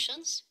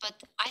solutions,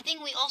 but I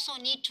think we also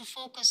need to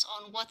focus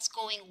on what's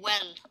going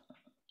well.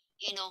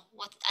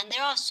 And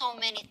there are so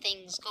many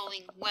things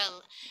going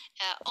well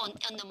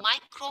on the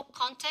micro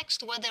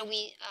context. Whether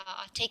we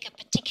take a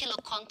particular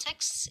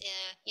context,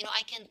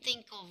 I can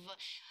think of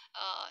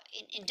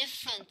in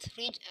different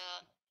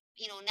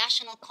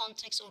national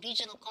context or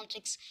regional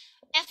context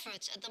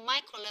efforts at the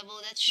micro level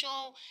that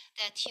show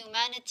that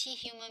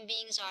human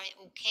beings are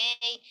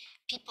okay.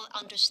 People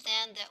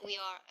understand that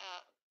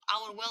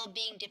our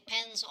well-being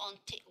depends on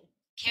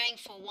caring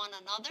for one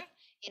another,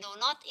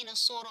 not in a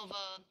sort of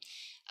a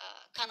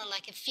kind of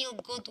like a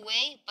feel-good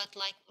way, but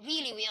like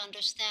really we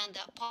understand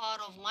that part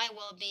of my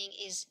well-being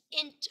is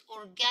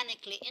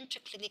organically,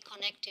 intricately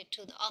connected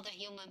to the other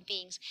human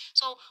beings.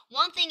 So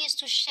one thing is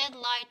to shed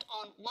light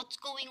on what's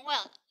going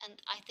well,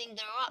 and I think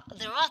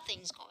there are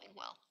things going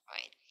well,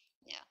 right?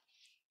 Yeah.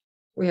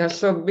 We are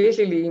so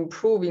busily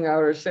improving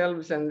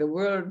ourselves and the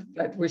world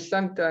that we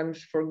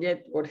sometimes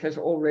forget what has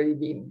already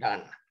been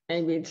done.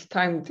 Maybe it's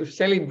time to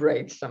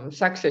celebrate some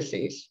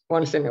successes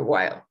once in a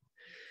while.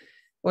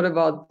 What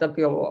about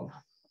Tapio?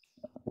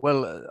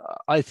 Well,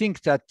 I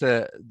think that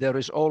there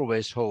is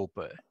always hope,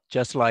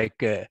 just like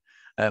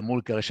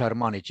Mulki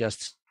Al-Sharmani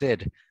just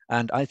said.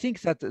 And I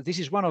think that this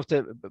is one of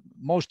the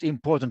most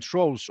important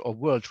roles of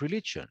world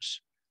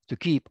religions, to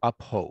keep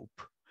up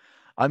hope.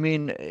 I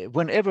mean,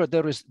 whenever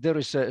there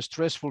is a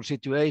stressful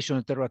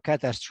situation, there are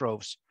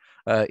catastrophes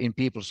in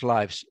people's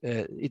lives,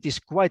 it is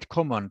quite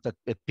common that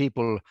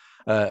people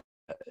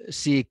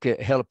seek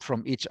help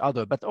from each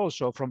other, but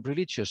also from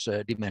religious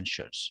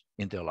dimensions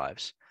in their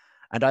lives.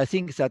 And I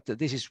think that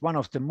this is one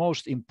of the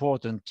most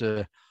important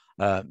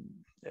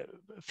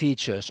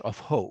features of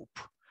hope.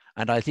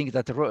 And I think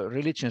that the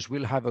religions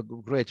will have a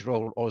great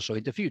role also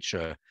in the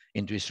future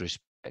in this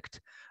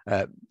respect.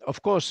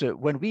 Of course,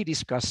 when we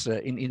discuss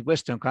in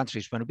Western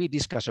countries, when we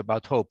discuss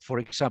about hope, for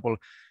example,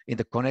 in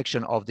the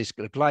connection of this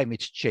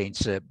climate change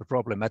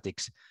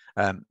problematics,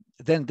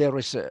 then there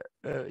is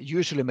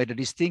usually made a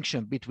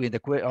distinction between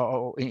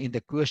in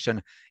the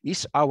question,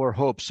 is our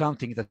hope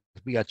something that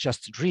we are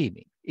just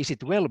dreaming? Is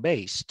it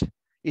well-based?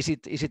 Is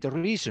it a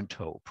recent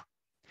hope?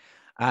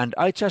 And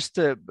I just,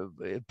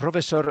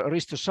 Professor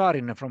Risto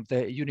Saarinen from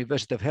the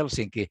University of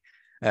Helsinki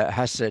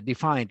has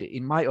defined,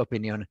 in my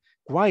opinion,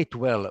 quite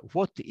well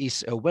what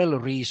is a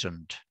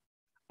well-reasoned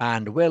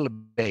and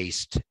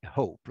well-based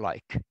hope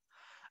like.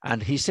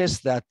 And he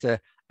says that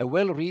a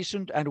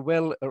well-reasoned and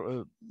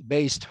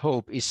well-based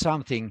hope is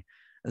something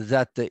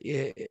that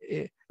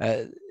is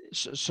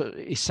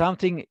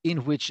something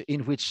in which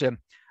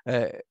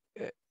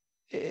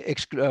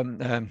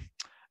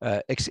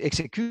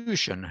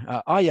execution,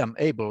 I am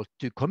able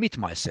to commit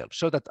myself,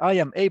 so that I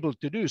am able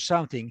to do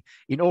something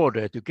in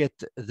order to get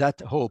that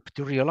hope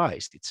to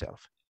realize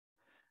itself.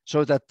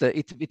 So that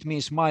it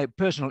means my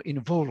personal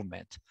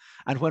involvement.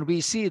 And when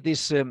we see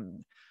this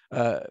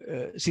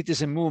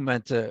citizen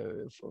movement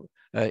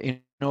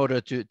in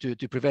order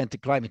to prevent the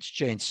climate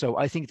change, so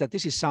I think that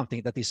this is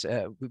something that is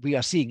we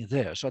are seeing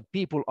there. So that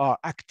people are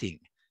acting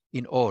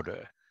in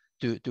order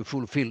to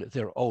fulfill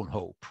their own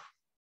hope.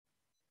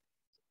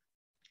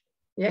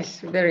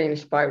 Yes, very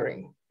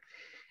inspiring.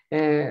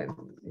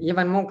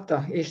 Jivan,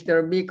 Mukta, is there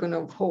a beacon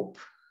of hope?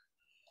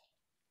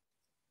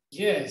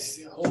 Yes,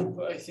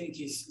 hope, I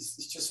think, is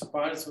just a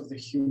part of the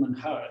human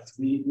heart.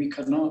 We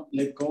cannot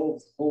let go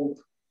of hope,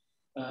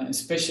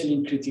 especially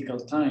in critical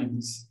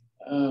times.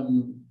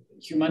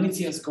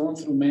 Humanity has gone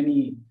through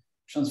many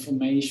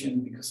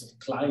transformations because of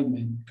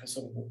climate, because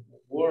of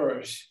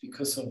wars,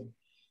 because of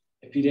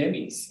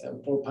epidemics,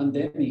 or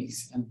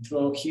pandemics, and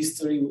throughout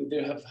history,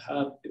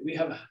 we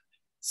have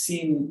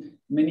seen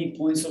many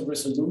points of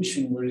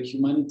resolution where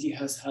humanity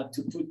has had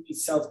to put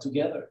itself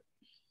together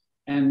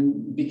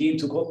and begin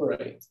to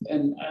cooperate.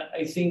 And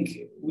I think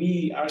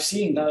we are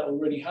seeing that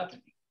already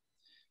happening.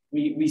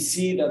 We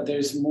see that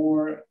there's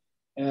more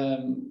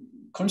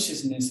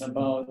consciousness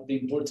about the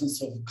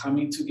importance of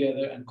coming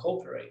together and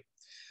cooperate.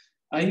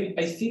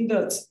 I think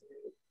that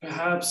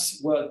perhaps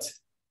what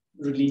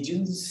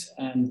religions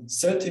and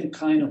certain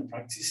kind of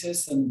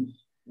practices and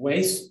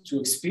ways to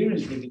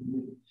experience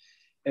religion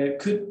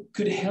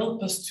could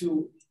help us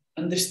to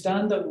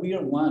understand that we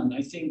are one.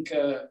 I think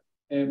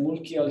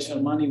Mulki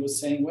Al-Sharmani was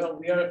saying, well,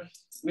 we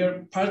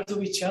are part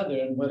of each other,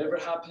 and whatever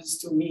happens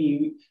to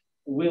me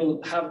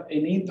will have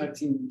an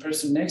impact in the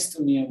person next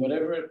to me, and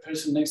whatever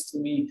person next to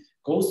me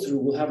goes through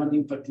will have an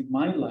impact in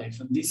my life,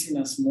 and this in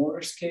a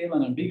smaller scale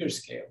and a bigger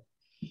scale.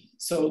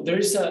 So there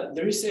is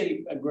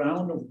a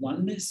ground of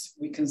oneness,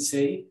 we can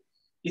say.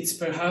 It's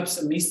perhaps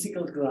a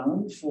mystical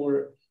ground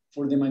for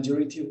the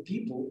majority of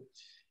people.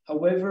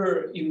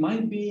 However, it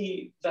might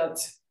be that,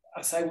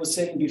 as I was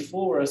saying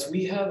before, as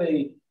we have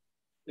a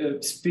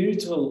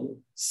spiritual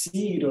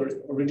seed or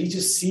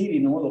religious seed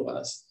in all of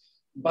us,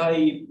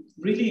 by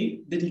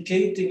really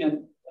dedicating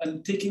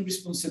and taking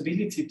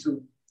responsibility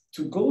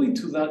to go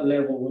into that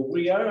level where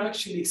we are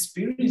actually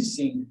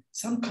experiencing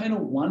some kind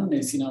of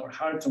oneness in our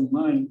heart and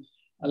mind,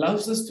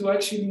 allows us to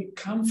actually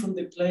come from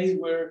the place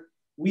where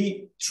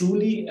we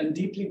truly and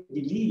deeply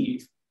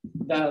believe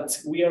that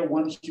we are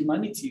one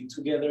humanity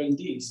together in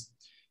this.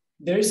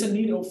 There is a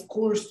need, of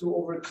course, to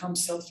overcome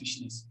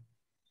selfishness.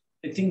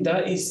 I think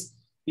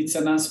it's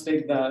an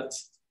aspect that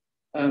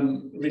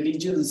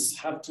religions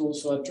have to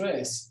also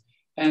address.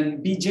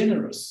 And be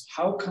generous.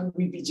 How can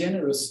we be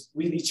generous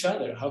with each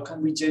other? How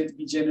can we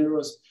be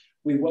generous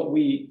with what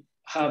we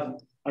have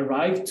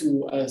arrived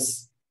to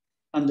as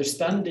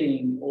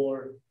understanding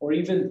or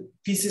even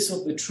pieces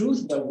of the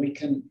truth that we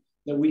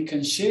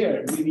can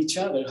share with each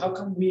other? How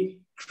can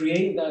we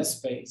create that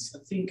space? I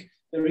think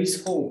there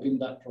is hope in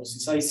that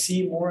process. I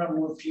see more and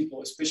more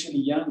people, especially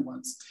young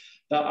ones,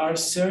 that are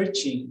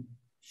searching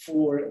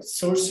for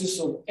sources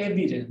of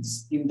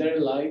evidence in their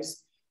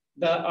lives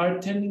that are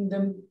tending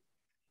them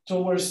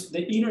towards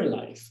the inner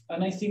life.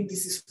 And I think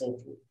this is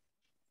hopeful.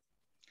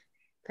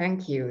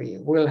 Thank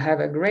you. We'll have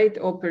a great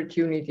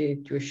opportunity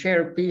to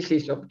share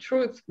pieces of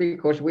truth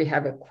because we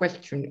have a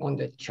question on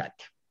the chat.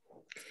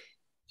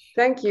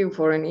 Thank you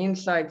for an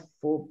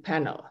insightful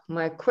panel.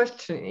 My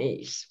question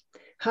is,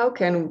 how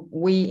can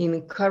we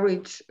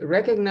encourage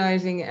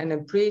recognizing and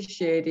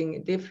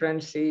appreciating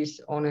differences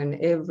on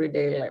an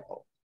everyday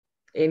level?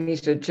 Any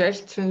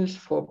suggestions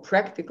for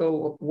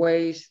practical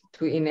ways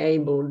to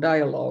enable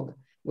dialogue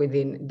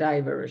within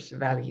diverse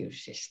value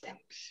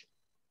systems?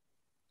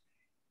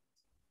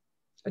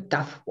 A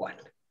tough one.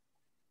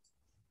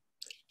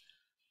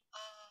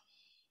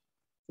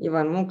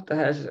 Jivan, Mukta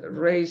has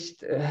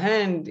raised a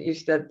hand.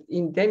 Is that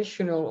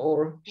intentional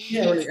or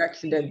purely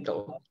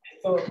accidental?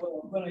 Well,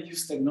 I'm going to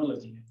use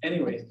technology.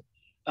 Anyway,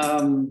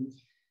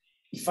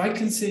 if I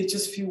can say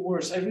just a few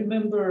words, I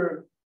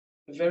remember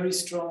a very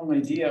strong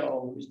idea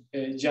of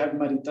Jacques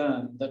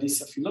Maritain, that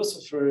is a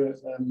philosopher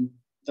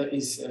that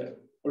is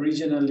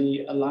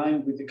originally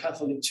aligned with the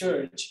Catholic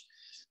Church,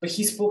 but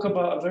he spoke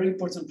about a very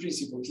important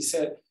principle. He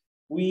said,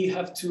 we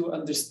have to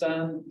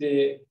understand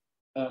the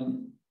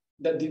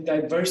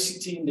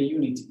diversity in the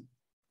unity.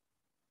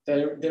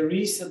 There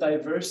is a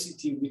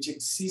diversity which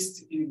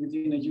exists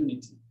within a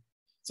unity.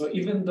 So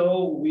even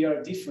though we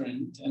are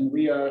different and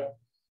we are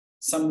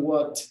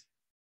somewhat,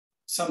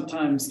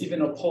 sometimes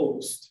even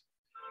opposed,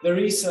 there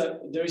is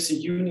a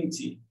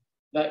unity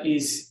that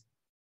is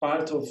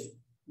part of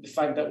the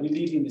fact that we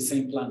live in the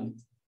same planet.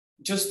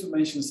 Just to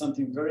mention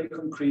something very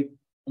concrete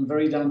and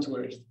very down to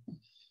earth.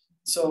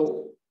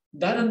 So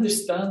that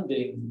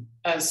understanding,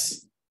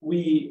 as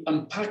we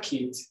unpack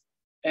it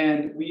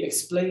and we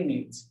explain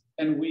it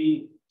and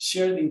we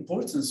share the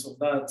importance of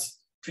that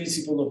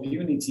principle of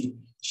unity,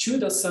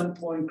 should at some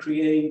point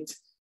create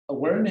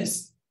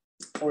awareness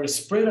or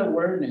spread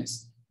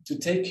awareness to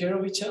take care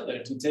of each other,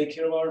 to take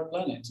care of our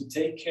planet, to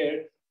take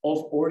care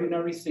of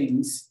ordinary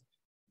things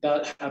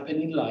that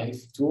happen in life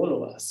to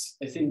all of us.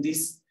 I think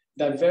this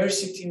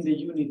diversity in the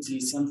unity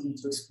is something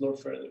to explore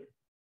further.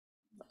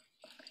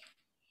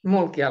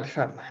 Mulki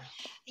Al-Sharmani.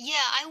 Yeah,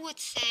 I would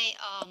say,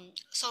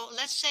 so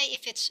let's say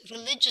if it's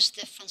religious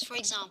difference, for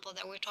example,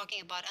 that we're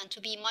talking about, and to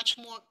be much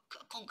more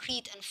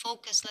concrete and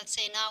focused, let's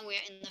say now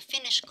we're in the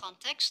Finnish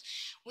context.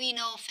 We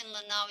know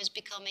Finland now is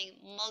becoming,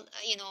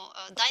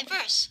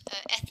 diverse,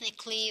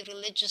 ethnically,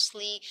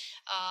 religiously,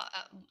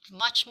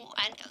 much more,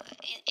 and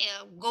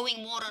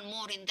going more and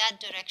more in that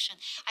direction.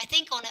 I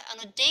think on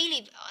a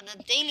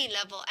daily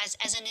level,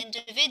 as an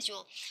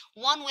individual,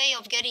 one way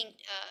of getting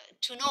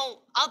to know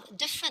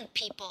different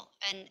people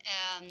and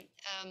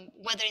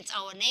whether it's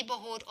our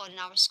neighborhood or in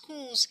our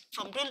schools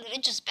from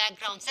religious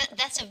backgrounds,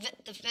 that's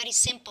the very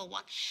simple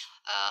one.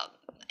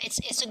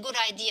 It's a good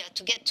idea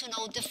to get to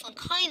know different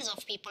kinds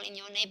of people in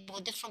your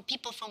neighborhood, different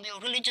people from your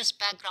religious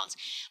backgrounds.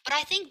 But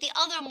I think the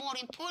other more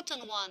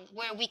important one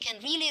where we can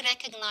really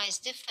recognize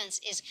difference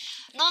is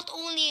not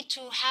only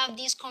to have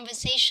these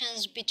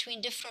conversations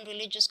between different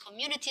religious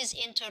communities,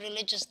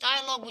 interreligious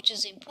dialogue, which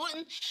is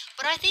important,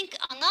 but I think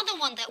another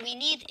one that we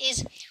need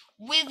is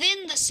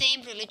within the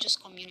same religious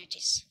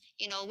communities.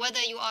 You know, whether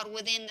you are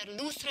within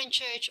the Lutheran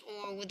church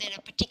or within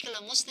a particular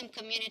Muslim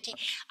community,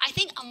 I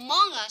think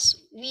among us,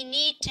 we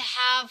need to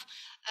have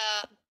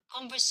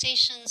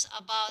conversations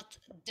about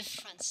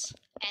difference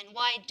and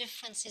why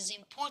difference is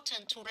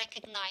important to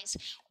recognize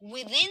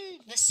within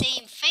the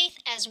same faith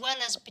as well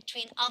as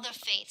between other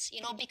faiths,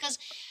 you know, because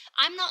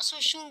I'm not so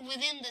sure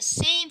within the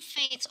same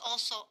faiths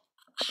also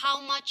how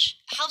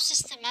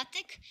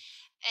systematic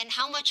and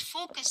how much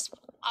focused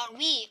are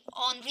we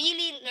on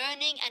really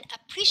learning and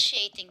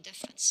appreciating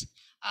difference.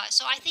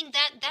 So I think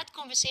that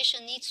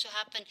conversation needs to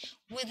happen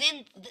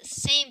within the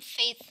same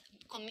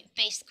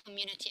faith-based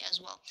community as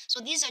well. So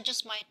these are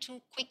just my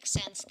 2 quick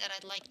cents that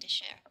I'd like to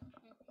share.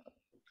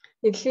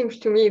 It seems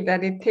to me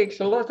that it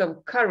takes a lot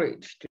of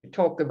courage to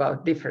talk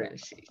about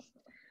differences,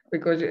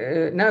 because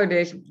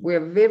nowadays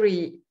we're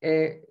very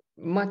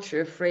much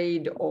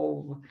afraid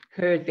of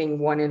hurting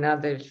one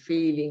another's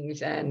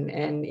feelings, and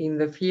in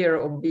the fear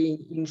of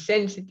being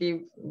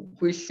insensitive,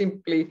 we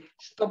simply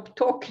stop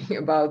talking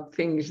about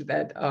things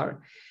that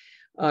are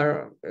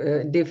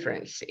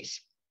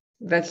differences.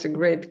 That's a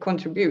great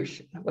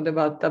contribution. What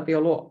about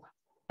Tapio?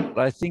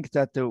 I think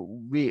that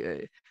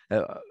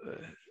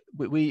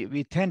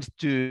we tend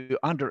to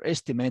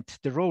underestimate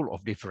the role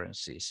of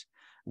differences.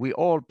 We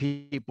all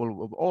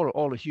people,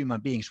 all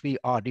human beings, we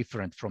are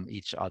different from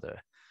each other.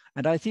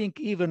 And I think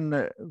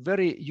even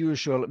very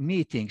usual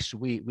meetings,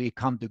 we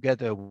come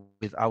together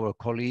with our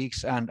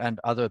colleagues and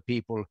other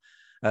people.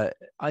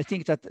 I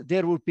think that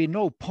there would be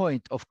no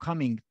point of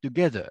coming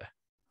together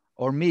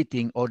or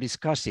meeting or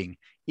discussing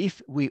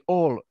if we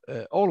all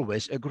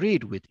always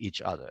agreed with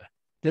each other.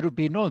 There would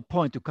be no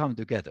point to come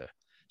together.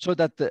 So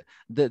that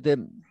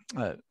the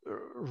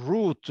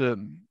root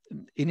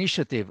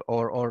initiative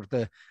or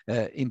the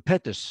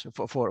impetus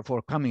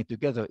for coming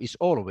together is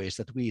always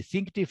that we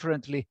think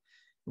differently.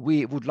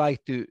 We would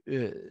like to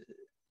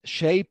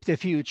shape the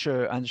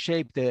future and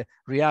shape the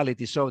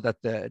reality so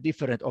that the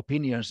different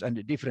opinions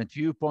and different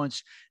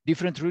viewpoints,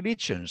 different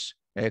religions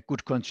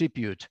could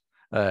contribute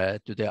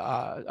to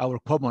our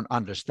common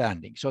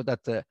understanding. So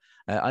that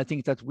I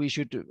think that we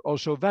should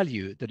also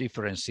value the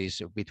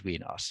differences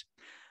between us.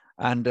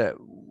 And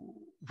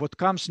what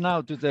comes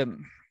now to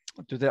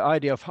the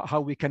idea of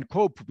how we can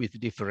cope with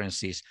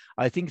differences,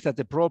 I think that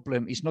the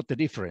problem is not the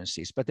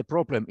differences, but the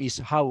problem is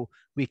how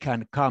we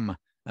can come,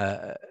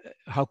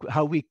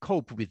 how we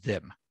cope with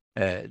them,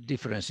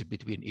 differences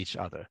between each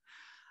other.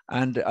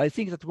 And I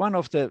think that one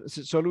of the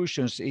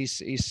solutions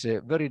is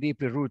very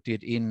deeply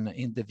rooted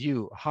in the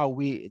view how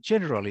we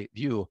generally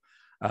view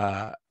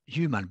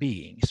human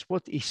beings.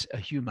 What is a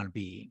human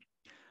being?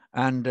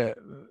 And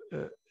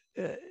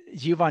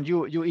Jivan,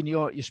 you in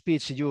your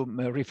speech, you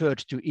referred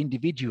to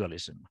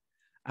individualism.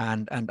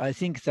 And I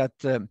think that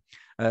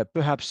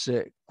perhaps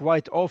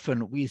quite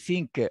often we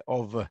think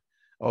of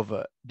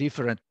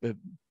different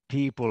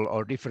people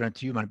or different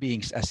human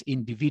beings as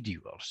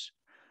individuals.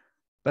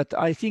 But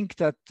I think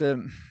that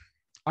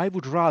I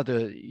would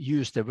rather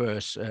use the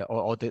verse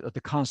or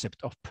the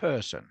concept of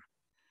person.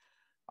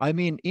 I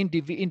mean,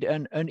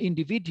 an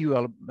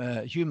individual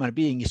human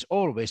being is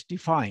always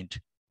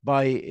defined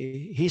by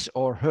his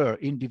or her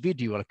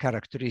individual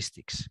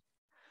characteristics.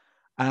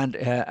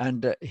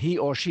 And he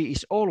or she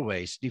is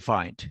always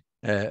defined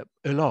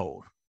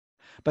alone.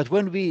 But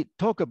when we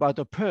talk about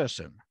a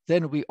person,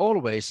 then we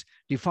always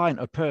define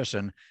a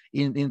person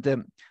in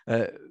the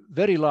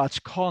very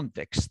large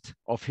context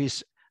of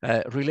his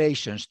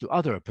relations to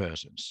other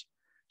persons,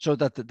 so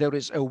that there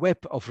is a web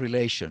of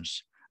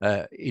relations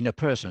in a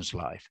person's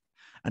life.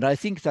 And I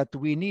think that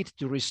we need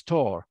to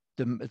restore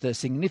the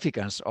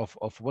significance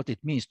of what it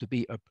means to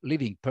be a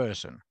living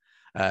person.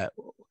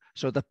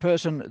 So the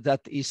person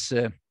that is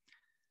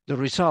the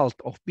result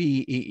of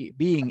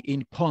being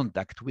in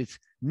contact with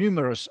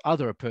numerous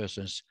other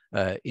persons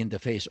in the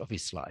face of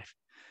his life.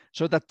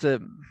 So that,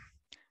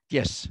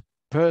 yes,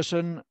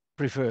 person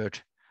preferred.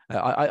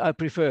 I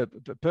prefer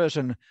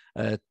person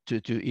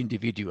to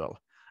individual.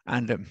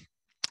 And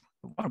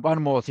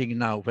one more thing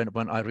now,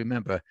 when I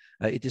remember,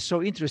 it is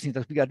so interesting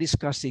that we are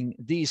discussing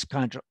these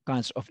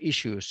kinds of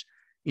issues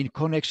in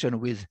connection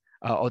with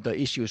other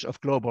issues of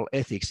global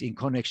ethics, in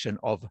connection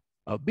of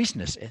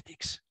business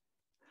ethics.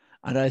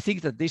 And I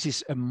think that this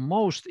is a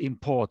most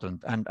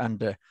important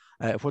and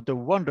what a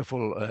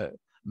wonderful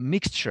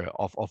mixture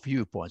of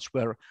viewpoints,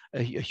 where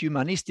a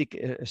humanistic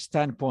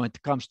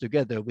standpoint comes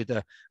together with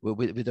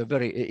a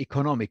very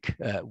economic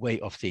way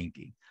of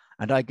thinking.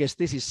 And I guess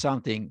this is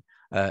something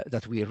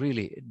that we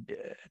really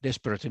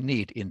desperately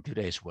need in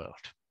today's world.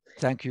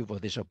 Thank you for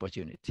this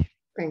opportunity.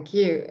 Thank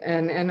you.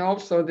 And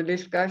also the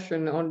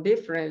discussion on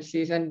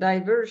differences and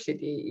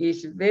diversity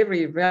is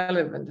very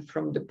relevant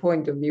from the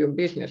point of view of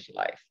business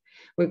life.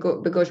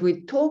 Because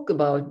we talk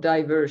about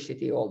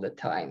diversity all the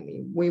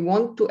time. We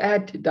want to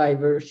add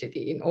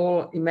diversity in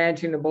all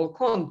imaginable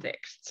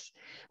contexts,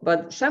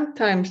 but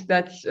sometimes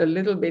that's a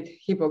little bit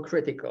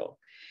hypocritical.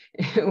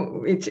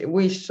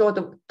 We sort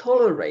of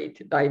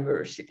tolerate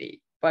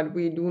diversity, but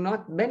we do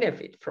not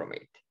benefit from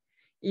it.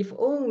 If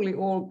only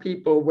all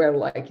people were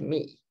like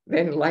me,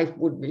 then life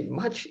would be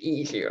much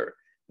easier.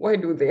 Why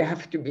do they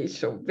have to be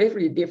so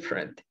very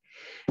different?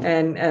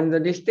 And the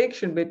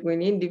distinction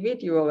between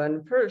individual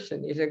and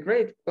person is a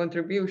great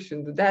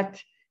contribution to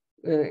that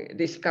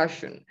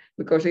discussion,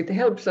 because it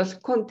helps us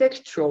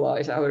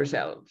contextualize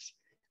ourselves.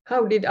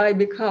 How did I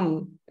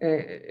become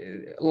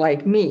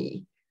like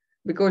me?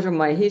 Because of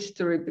my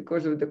history,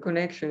 because of the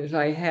connections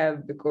I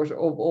have, because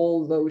of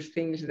all those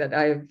things that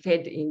I have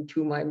fed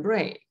into my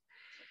brain.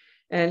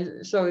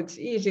 And so it's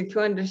easy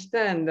to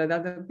understand that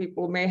other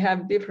people may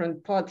have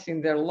different paths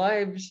in their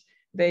lives.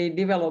 They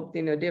developed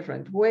in a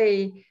different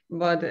way,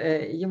 but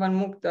Jivan,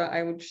 Mukta,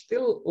 I would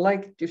still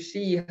like to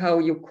see how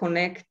you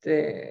connect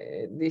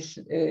this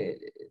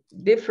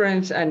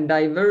difference and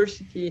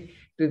diversity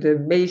to the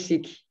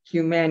basic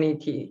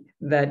humanity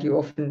that you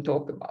often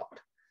talk about.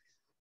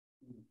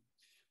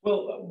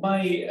 Well,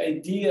 my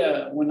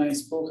idea when I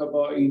spoke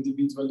about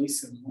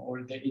individualism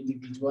or the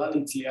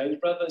individuality, I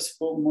rather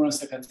spoke more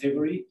as a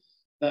category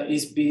that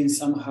is being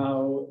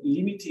somehow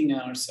limiting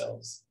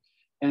ourselves.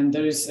 And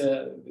there is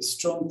a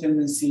strong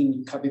tendency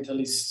in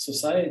capitalist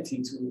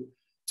society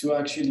to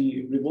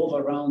actually revolve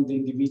around the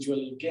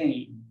individual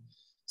gain.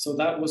 So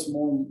that was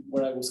more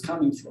where I was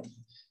coming from.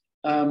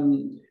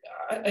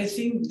 I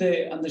think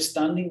the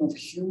understanding of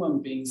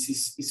human beings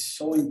is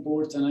so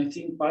important. I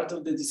think part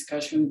of the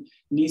discussion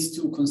needs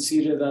to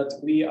consider that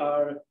we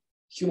are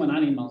human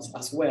animals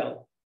as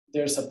well.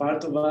 There's a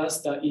part of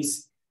us that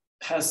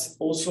has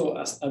also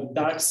a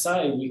dark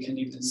side, we can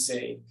even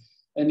say,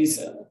 and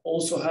is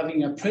also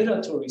having a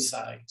predatory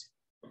side.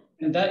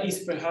 And that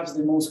is perhaps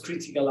the most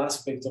critical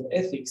aspect of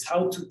ethics,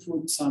 how to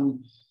put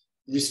some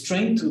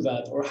restraint to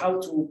that, or how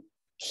to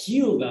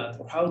heal that,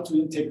 or how to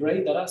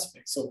integrate that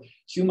aspect. So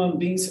human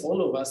beings,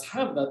 all of us,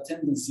 have that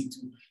tendency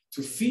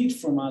to feed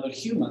from other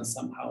humans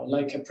somehow,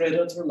 like a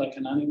predator, like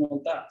an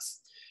animal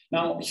does.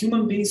 Now,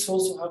 human beings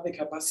also have the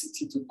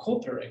capacity to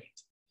cooperate,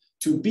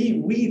 to be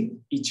with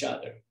each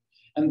other.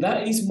 And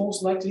that is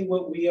most likely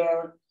what we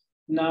are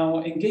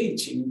now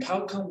engaging.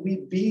 How can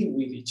we be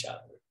with each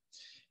other?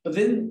 But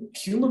then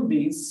human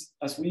beings,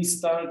 as we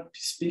start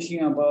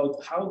speaking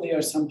about how they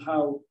are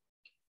somehow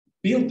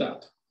built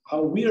up,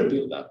 how we are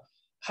built up,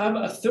 have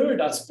a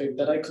third aspect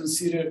that I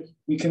consider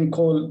we can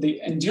call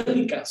the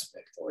angelic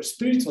aspect or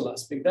spiritual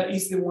aspect. That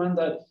is the one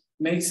that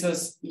makes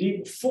us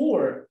live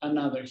for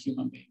another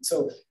human being.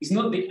 So it's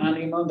not the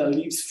animal that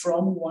lives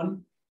from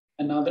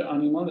another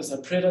animal. There's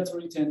a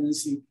predatory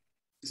tendency.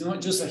 It's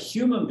not just a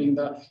human being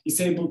that is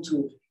able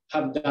to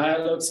have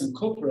dialogues and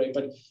cooperate,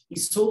 but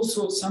it's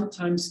also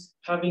sometimes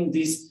having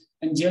this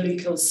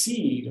angelical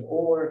seed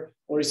or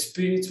a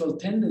spiritual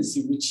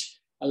tendency, which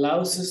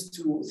allows us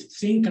to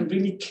think and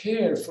really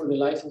care for the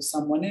life of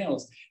someone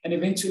else, and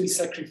eventually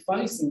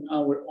sacrificing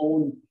our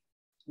own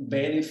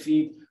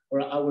benefit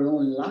or our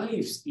own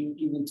lives,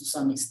 even to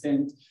some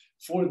extent,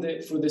 for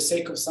the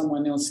sake of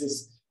someone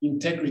else's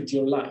integrity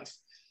or life.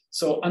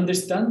 So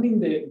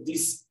understanding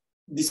these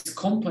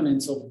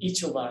components of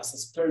each of us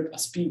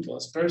as people,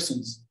 as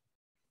persons,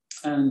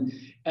 and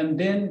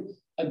then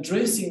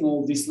addressing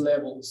all these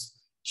levels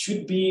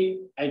should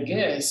be, I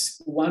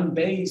guess, one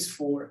base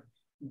for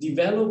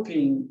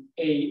developing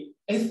a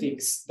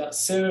ethics that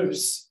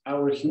serves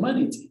our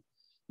humanity.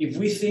 If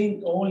we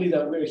think only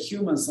that we're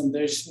humans and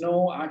there's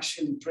no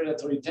actually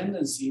predatory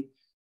tendency,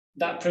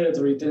 that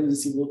predatory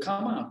tendency will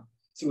come up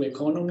through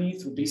economy,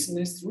 through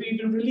business, through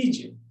even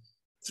religion,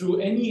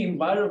 through any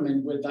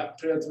environment where that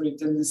predatory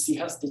tendency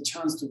has the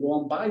chance to go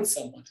and bite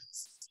someone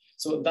else.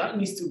 So that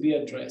needs to be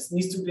addressed,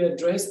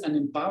 and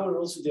empower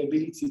also the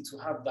ability to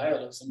have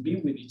dialogues and be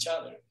with each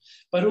other.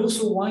 But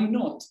also, why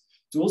not?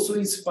 To also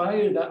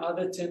inspire that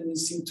other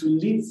tendency to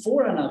live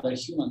for another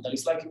human that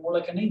is more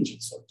like an angel,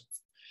 sort of.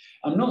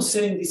 I'm not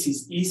saying this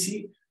is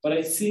easy, but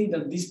I think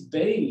that this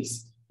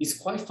base is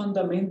quite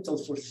fundamental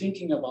for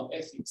thinking about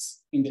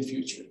ethics in the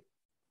future.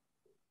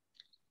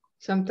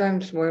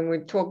 Sometimes when we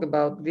talk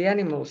about the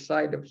animal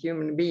side of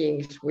human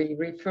beings, we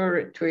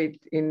refer to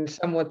it in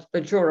somewhat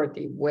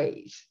pejorative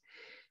ways.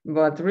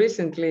 But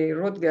recently,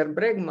 Rutger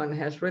Bregman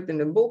has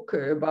written a book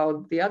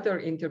about the other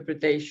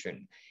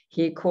interpretation.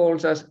 He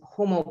calls us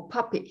Homo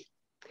puppy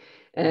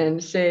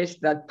and says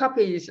that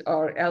puppies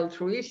are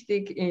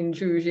altruistic,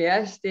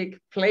 enthusiastic,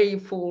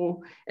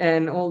 playful,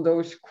 and all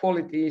those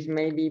qualities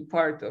may be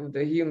part of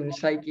the human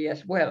psyche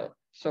as well.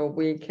 So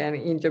we can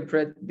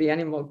interpret the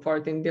animal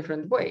part in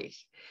different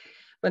ways.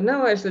 But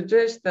now I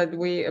suggest that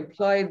we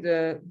apply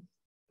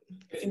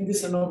I think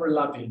there's an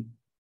overlapping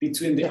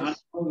between the animal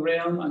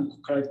realm and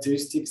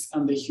characteristics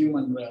and the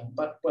human realm.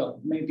 But, well,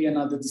 maybe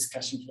another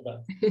discussion for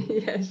that.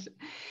 Yes.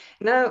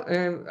 Now,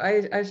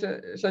 I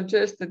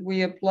suggest that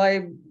we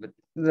apply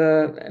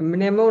the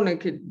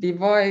mnemonic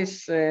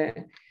device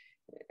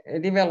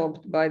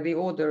developed by the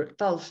author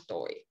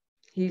Tolstoy.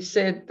 He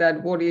said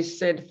that what is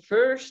said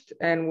first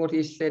and what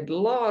is said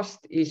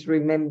last is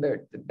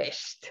remembered the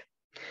best.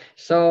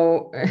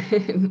 So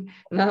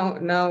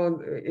now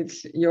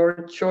it's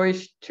your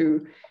choice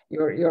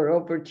your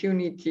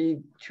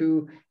opportunity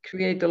to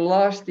create a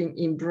lasting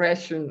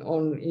impression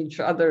on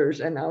each other's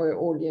and our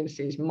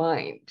audience's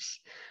minds.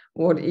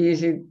 What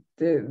is it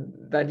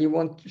that you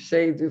want to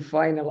say to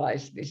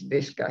finalize this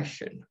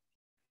discussion?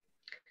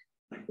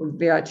 Would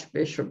the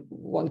Archbishop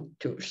want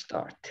to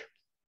start?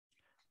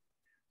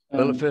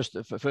 Well,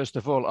 first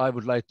of all, I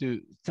would like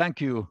to thank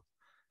you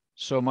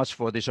so much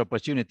for this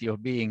opportunity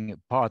of being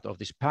part of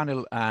this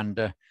panel,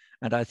 and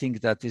I think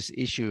that this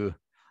issue,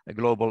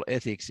 global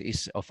ethics,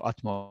 is of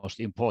utmost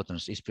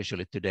importance,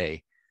 especially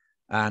today.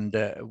 And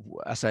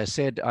as I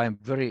said, I'm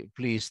very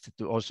pleased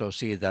to also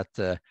see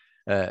that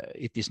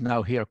it is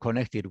now here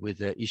connected with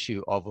the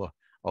issue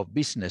of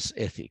business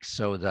ethics,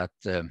 so that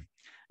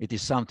it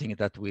is something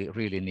that we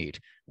really need.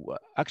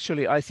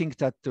 Actually, I think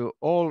that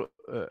all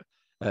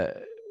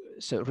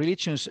so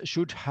religions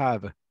should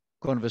have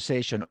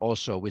conversation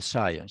also with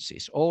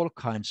sciences, all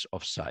kinds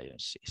of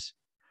sciences.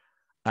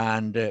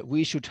 And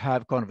we should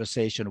have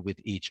conversation with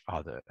each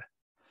other.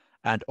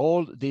 And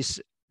all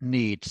this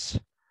needs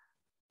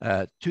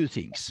two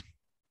things.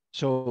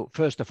 So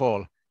first of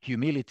all,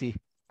 humility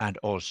and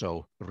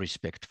also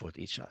respect for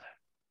each other.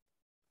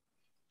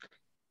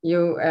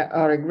 You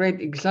are a great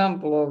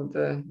example of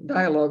the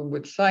dialogue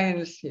with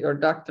science. Your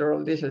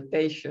doctoral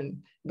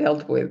dissertation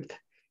dealt with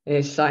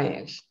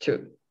science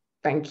too.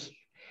 Thank you.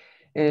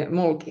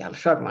 Mulki,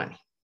 Al-Sharmani.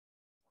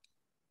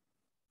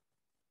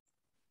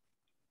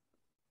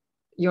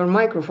 Your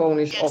microphone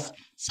is off.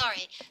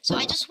 Sorry. So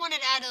I just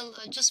wanted to add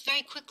just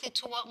very quickly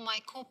to what my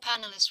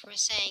co-panelists were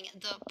saying,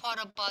 the part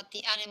about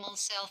the animal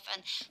self.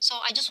 And so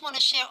I just want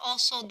to share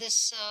also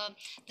this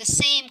the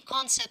same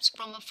concepts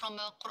from a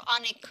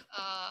Quranic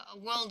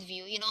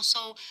worldview. You know,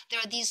 so there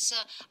are these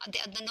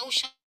the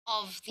notion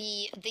of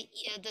the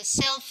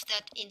self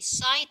that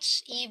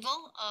incites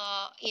evil,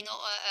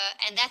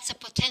 and that's a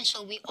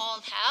potential we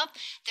all have.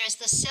 There's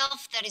the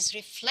self that is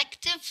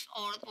reflective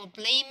or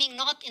blaming,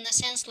 not in a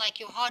sense like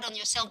you're hard on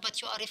yourself,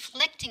 but you are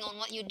reflecting on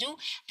what you do.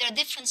 There are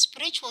different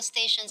spiritual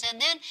stations, and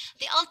then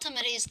the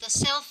ultimate is the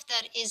self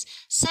that is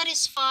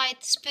satisfied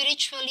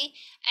spiritually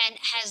and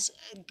has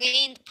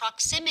gained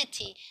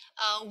proximity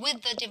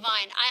with the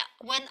divine.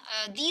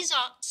 These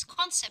are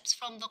concepts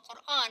from the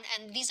Quran,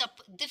 and these are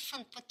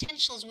different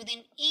potentials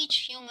within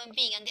each human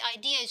being, and the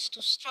idea is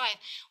to strive.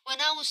 When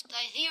I was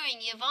hearing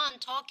Jivan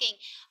talking,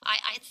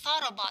 I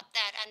thought about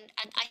that,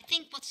 and I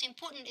think what's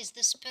important is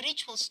the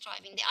spiritual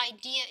striving. The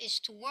idea is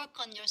to work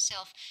on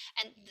yourself,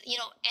 and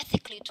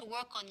ethically to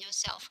work on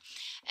yourself.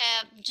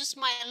 Just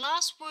my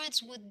last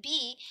words would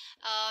be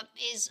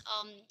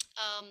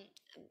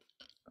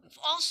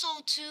also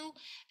to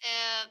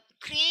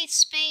create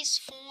space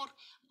for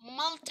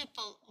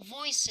multiple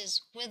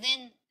voices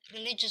within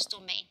religious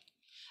domain.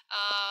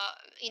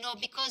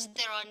 Because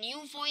there are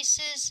new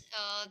voices,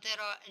 there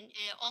are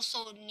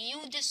also new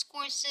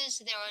discourses,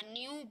 there are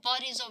new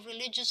bodies of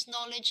religious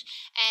knowledge,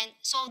 and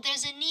so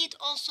there's a need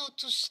also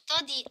to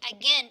study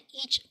again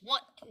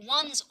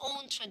one's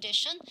own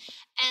tradition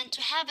and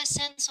to have a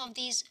sense of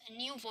these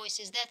new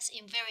voices. That's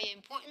very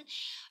important.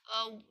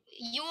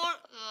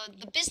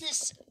 The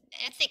business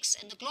ethics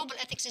and the global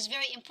ethics is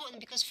very important,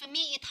 because for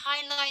me it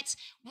highlights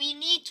we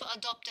need to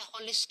adopt a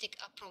holistic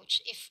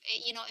approach. If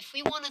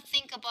we want to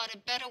think about a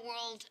better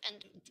world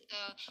and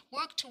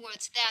work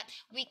towards that,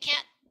 we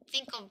can't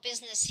think of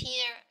business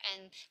here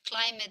and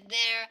climate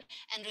there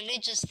and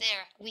religious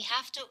there. We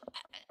have to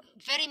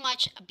very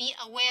much be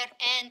aware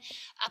and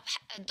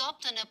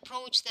adopt an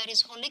approach that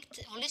is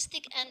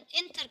holistic and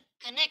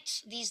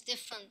interconnects these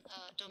different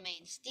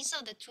domains. These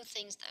are the two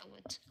things that I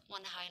would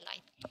want to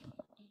highlight.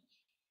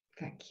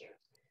 Thank you.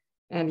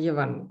 And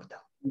Jivan, Mukta.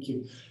 Thank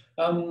you.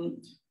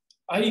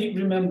 I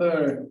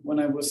remember when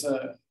I was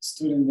a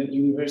student at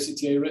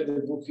university, I read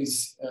the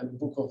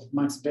book of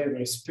Max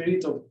Weber,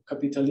 Spirit of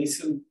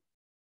Capitalism,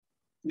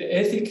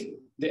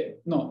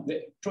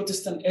 the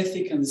Protestant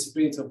ethic and the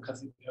spirit of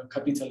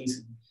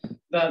capitalism,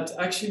 that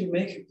actually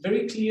make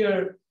very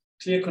clear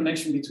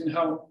connection between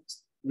how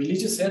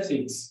religious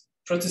ethics,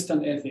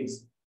 Protestant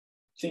ethics,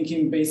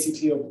 thinking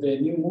basically of the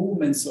new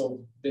movements of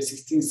the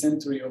 16th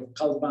century of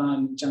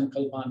Jean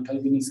Calvin,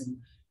 Calvinism,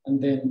 and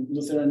then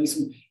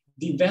Lutheranism,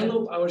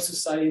 develop our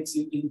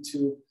society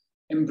into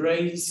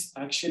embrace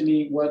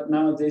actually what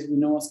nowadays we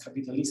know as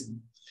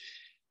capitalism.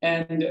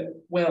 And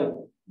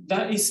well,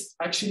 that is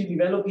actually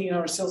developing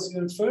ourselves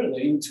even further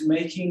into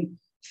making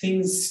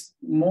things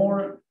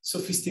more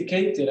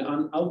sophisticated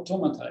and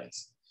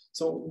automatized.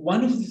 So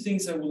one of the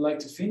things I would like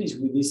to finish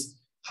with is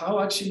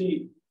how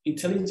actually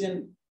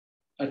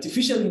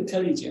artificial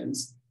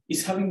intelligence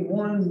is having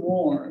more and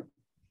more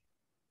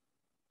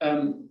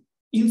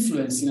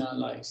influence in our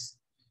lives.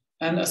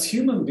 And as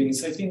human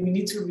beings, I think we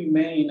need to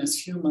remain as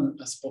human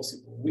as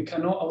possible. We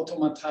cannot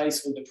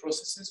automatize all the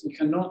processes. We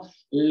cannot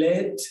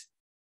let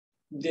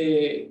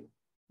the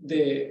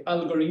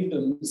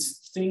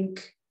algorithms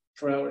think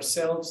for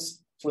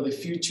ourselves, for the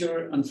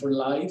future, and for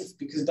life,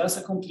 because that's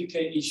a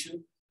complicated issue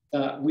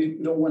that we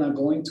don't want to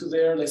go into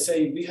there. Let's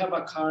say we have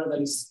a car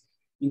that is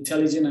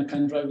intelligent and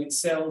can drive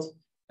itself,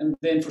 and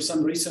then for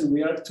some reason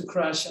we are to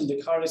crash and the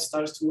car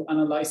starts to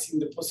analyzing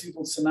the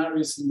possible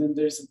scenarios, and then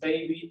there's a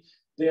baby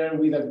there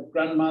with a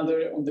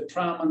grandmother on the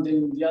pram, and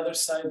then on the other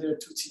side there are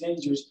two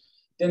teenagers.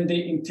 Then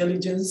the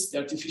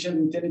artificial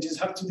intelligence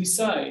have to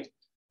decide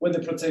whether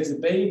it protects the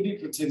baby,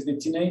 protects the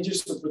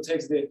teenagers, or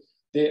protects the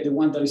the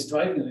one that is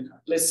driving the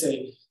car. Let's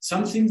say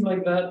some things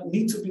like that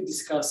need to be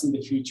discussed in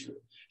the future.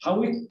 How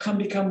we can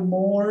become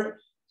more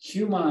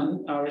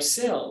human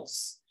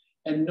ourselves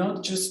and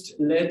not just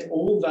let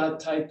all that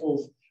type of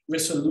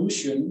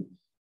resolution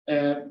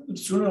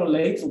sooner or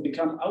later will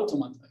become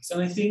automatized.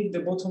 And I think the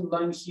bottom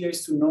line here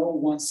is to know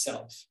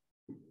oneself,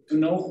 to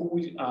know who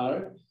we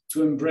are,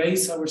 to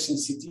embrace our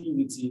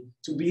sensitivity,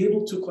 to be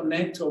able to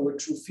connect to our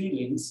true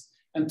feelings,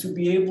 and to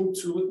be able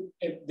to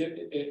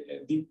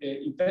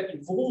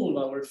evolve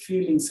our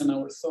feelings and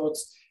our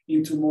thoughts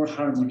into more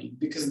harmony,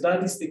 because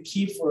that is the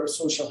key for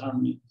social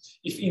harmony.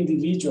 If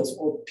individuals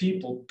or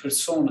people,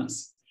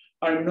 personas,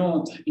 are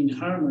not in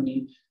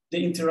harmony,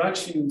 the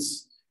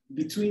interactions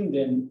between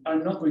them are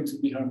not going to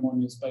be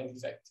harmonious by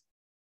default.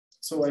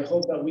 So I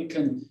hope that we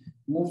can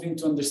move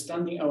into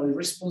understanding our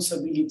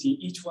responsibility,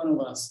 each one of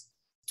us,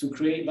 to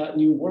create that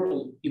new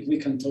world, if we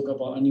can talk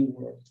about a new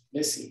world.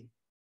 Let's see.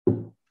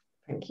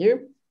 Thank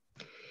you.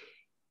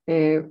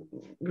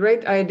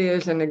 Great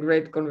ideas and a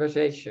great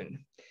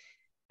conversation.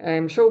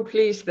 I'm so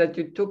pleased that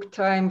you took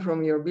time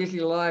from your busy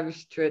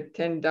lives to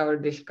attend our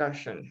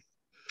discussion.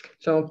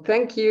 So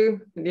thank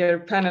you, dear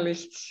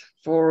panelists,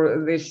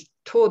 for this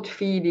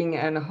thought-feeding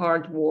and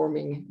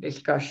heartwarming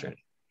discussion.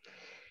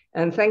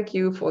 And thank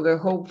you for the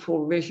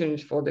hopeful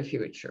visions for the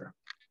future.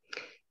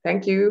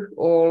 Thank you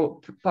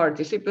all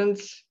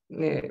participants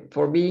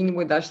for being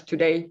with us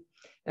today.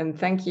 And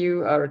thank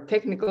you our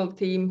technical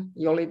team,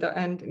 Jolita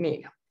and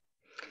Nina.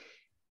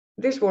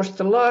 This was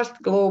the last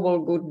Global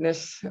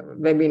Goodness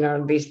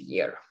webinar this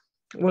year.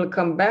 We'll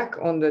come back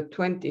on the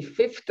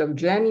 25th of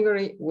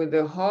January with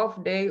a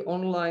half-day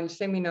online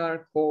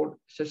seminar called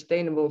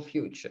Sustainable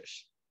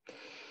Futures.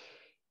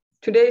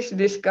 Today's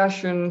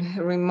discussion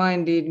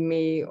reminded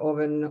me of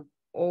an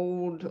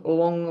old,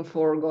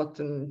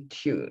 long-forgotten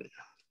tune.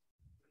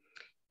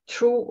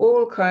 Through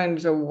all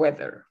kinds of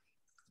weather,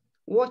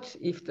 what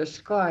if the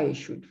sky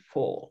should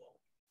fall?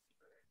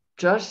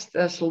 Just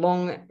as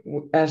long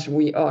as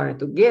we are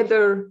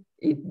together,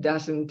 it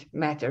doesn't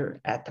matter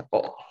at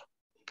all.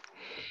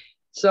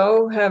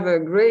 So have a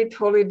great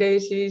holiday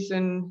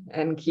season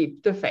and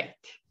keep the faith.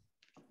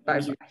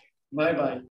 Bye-bye. Bye-bye.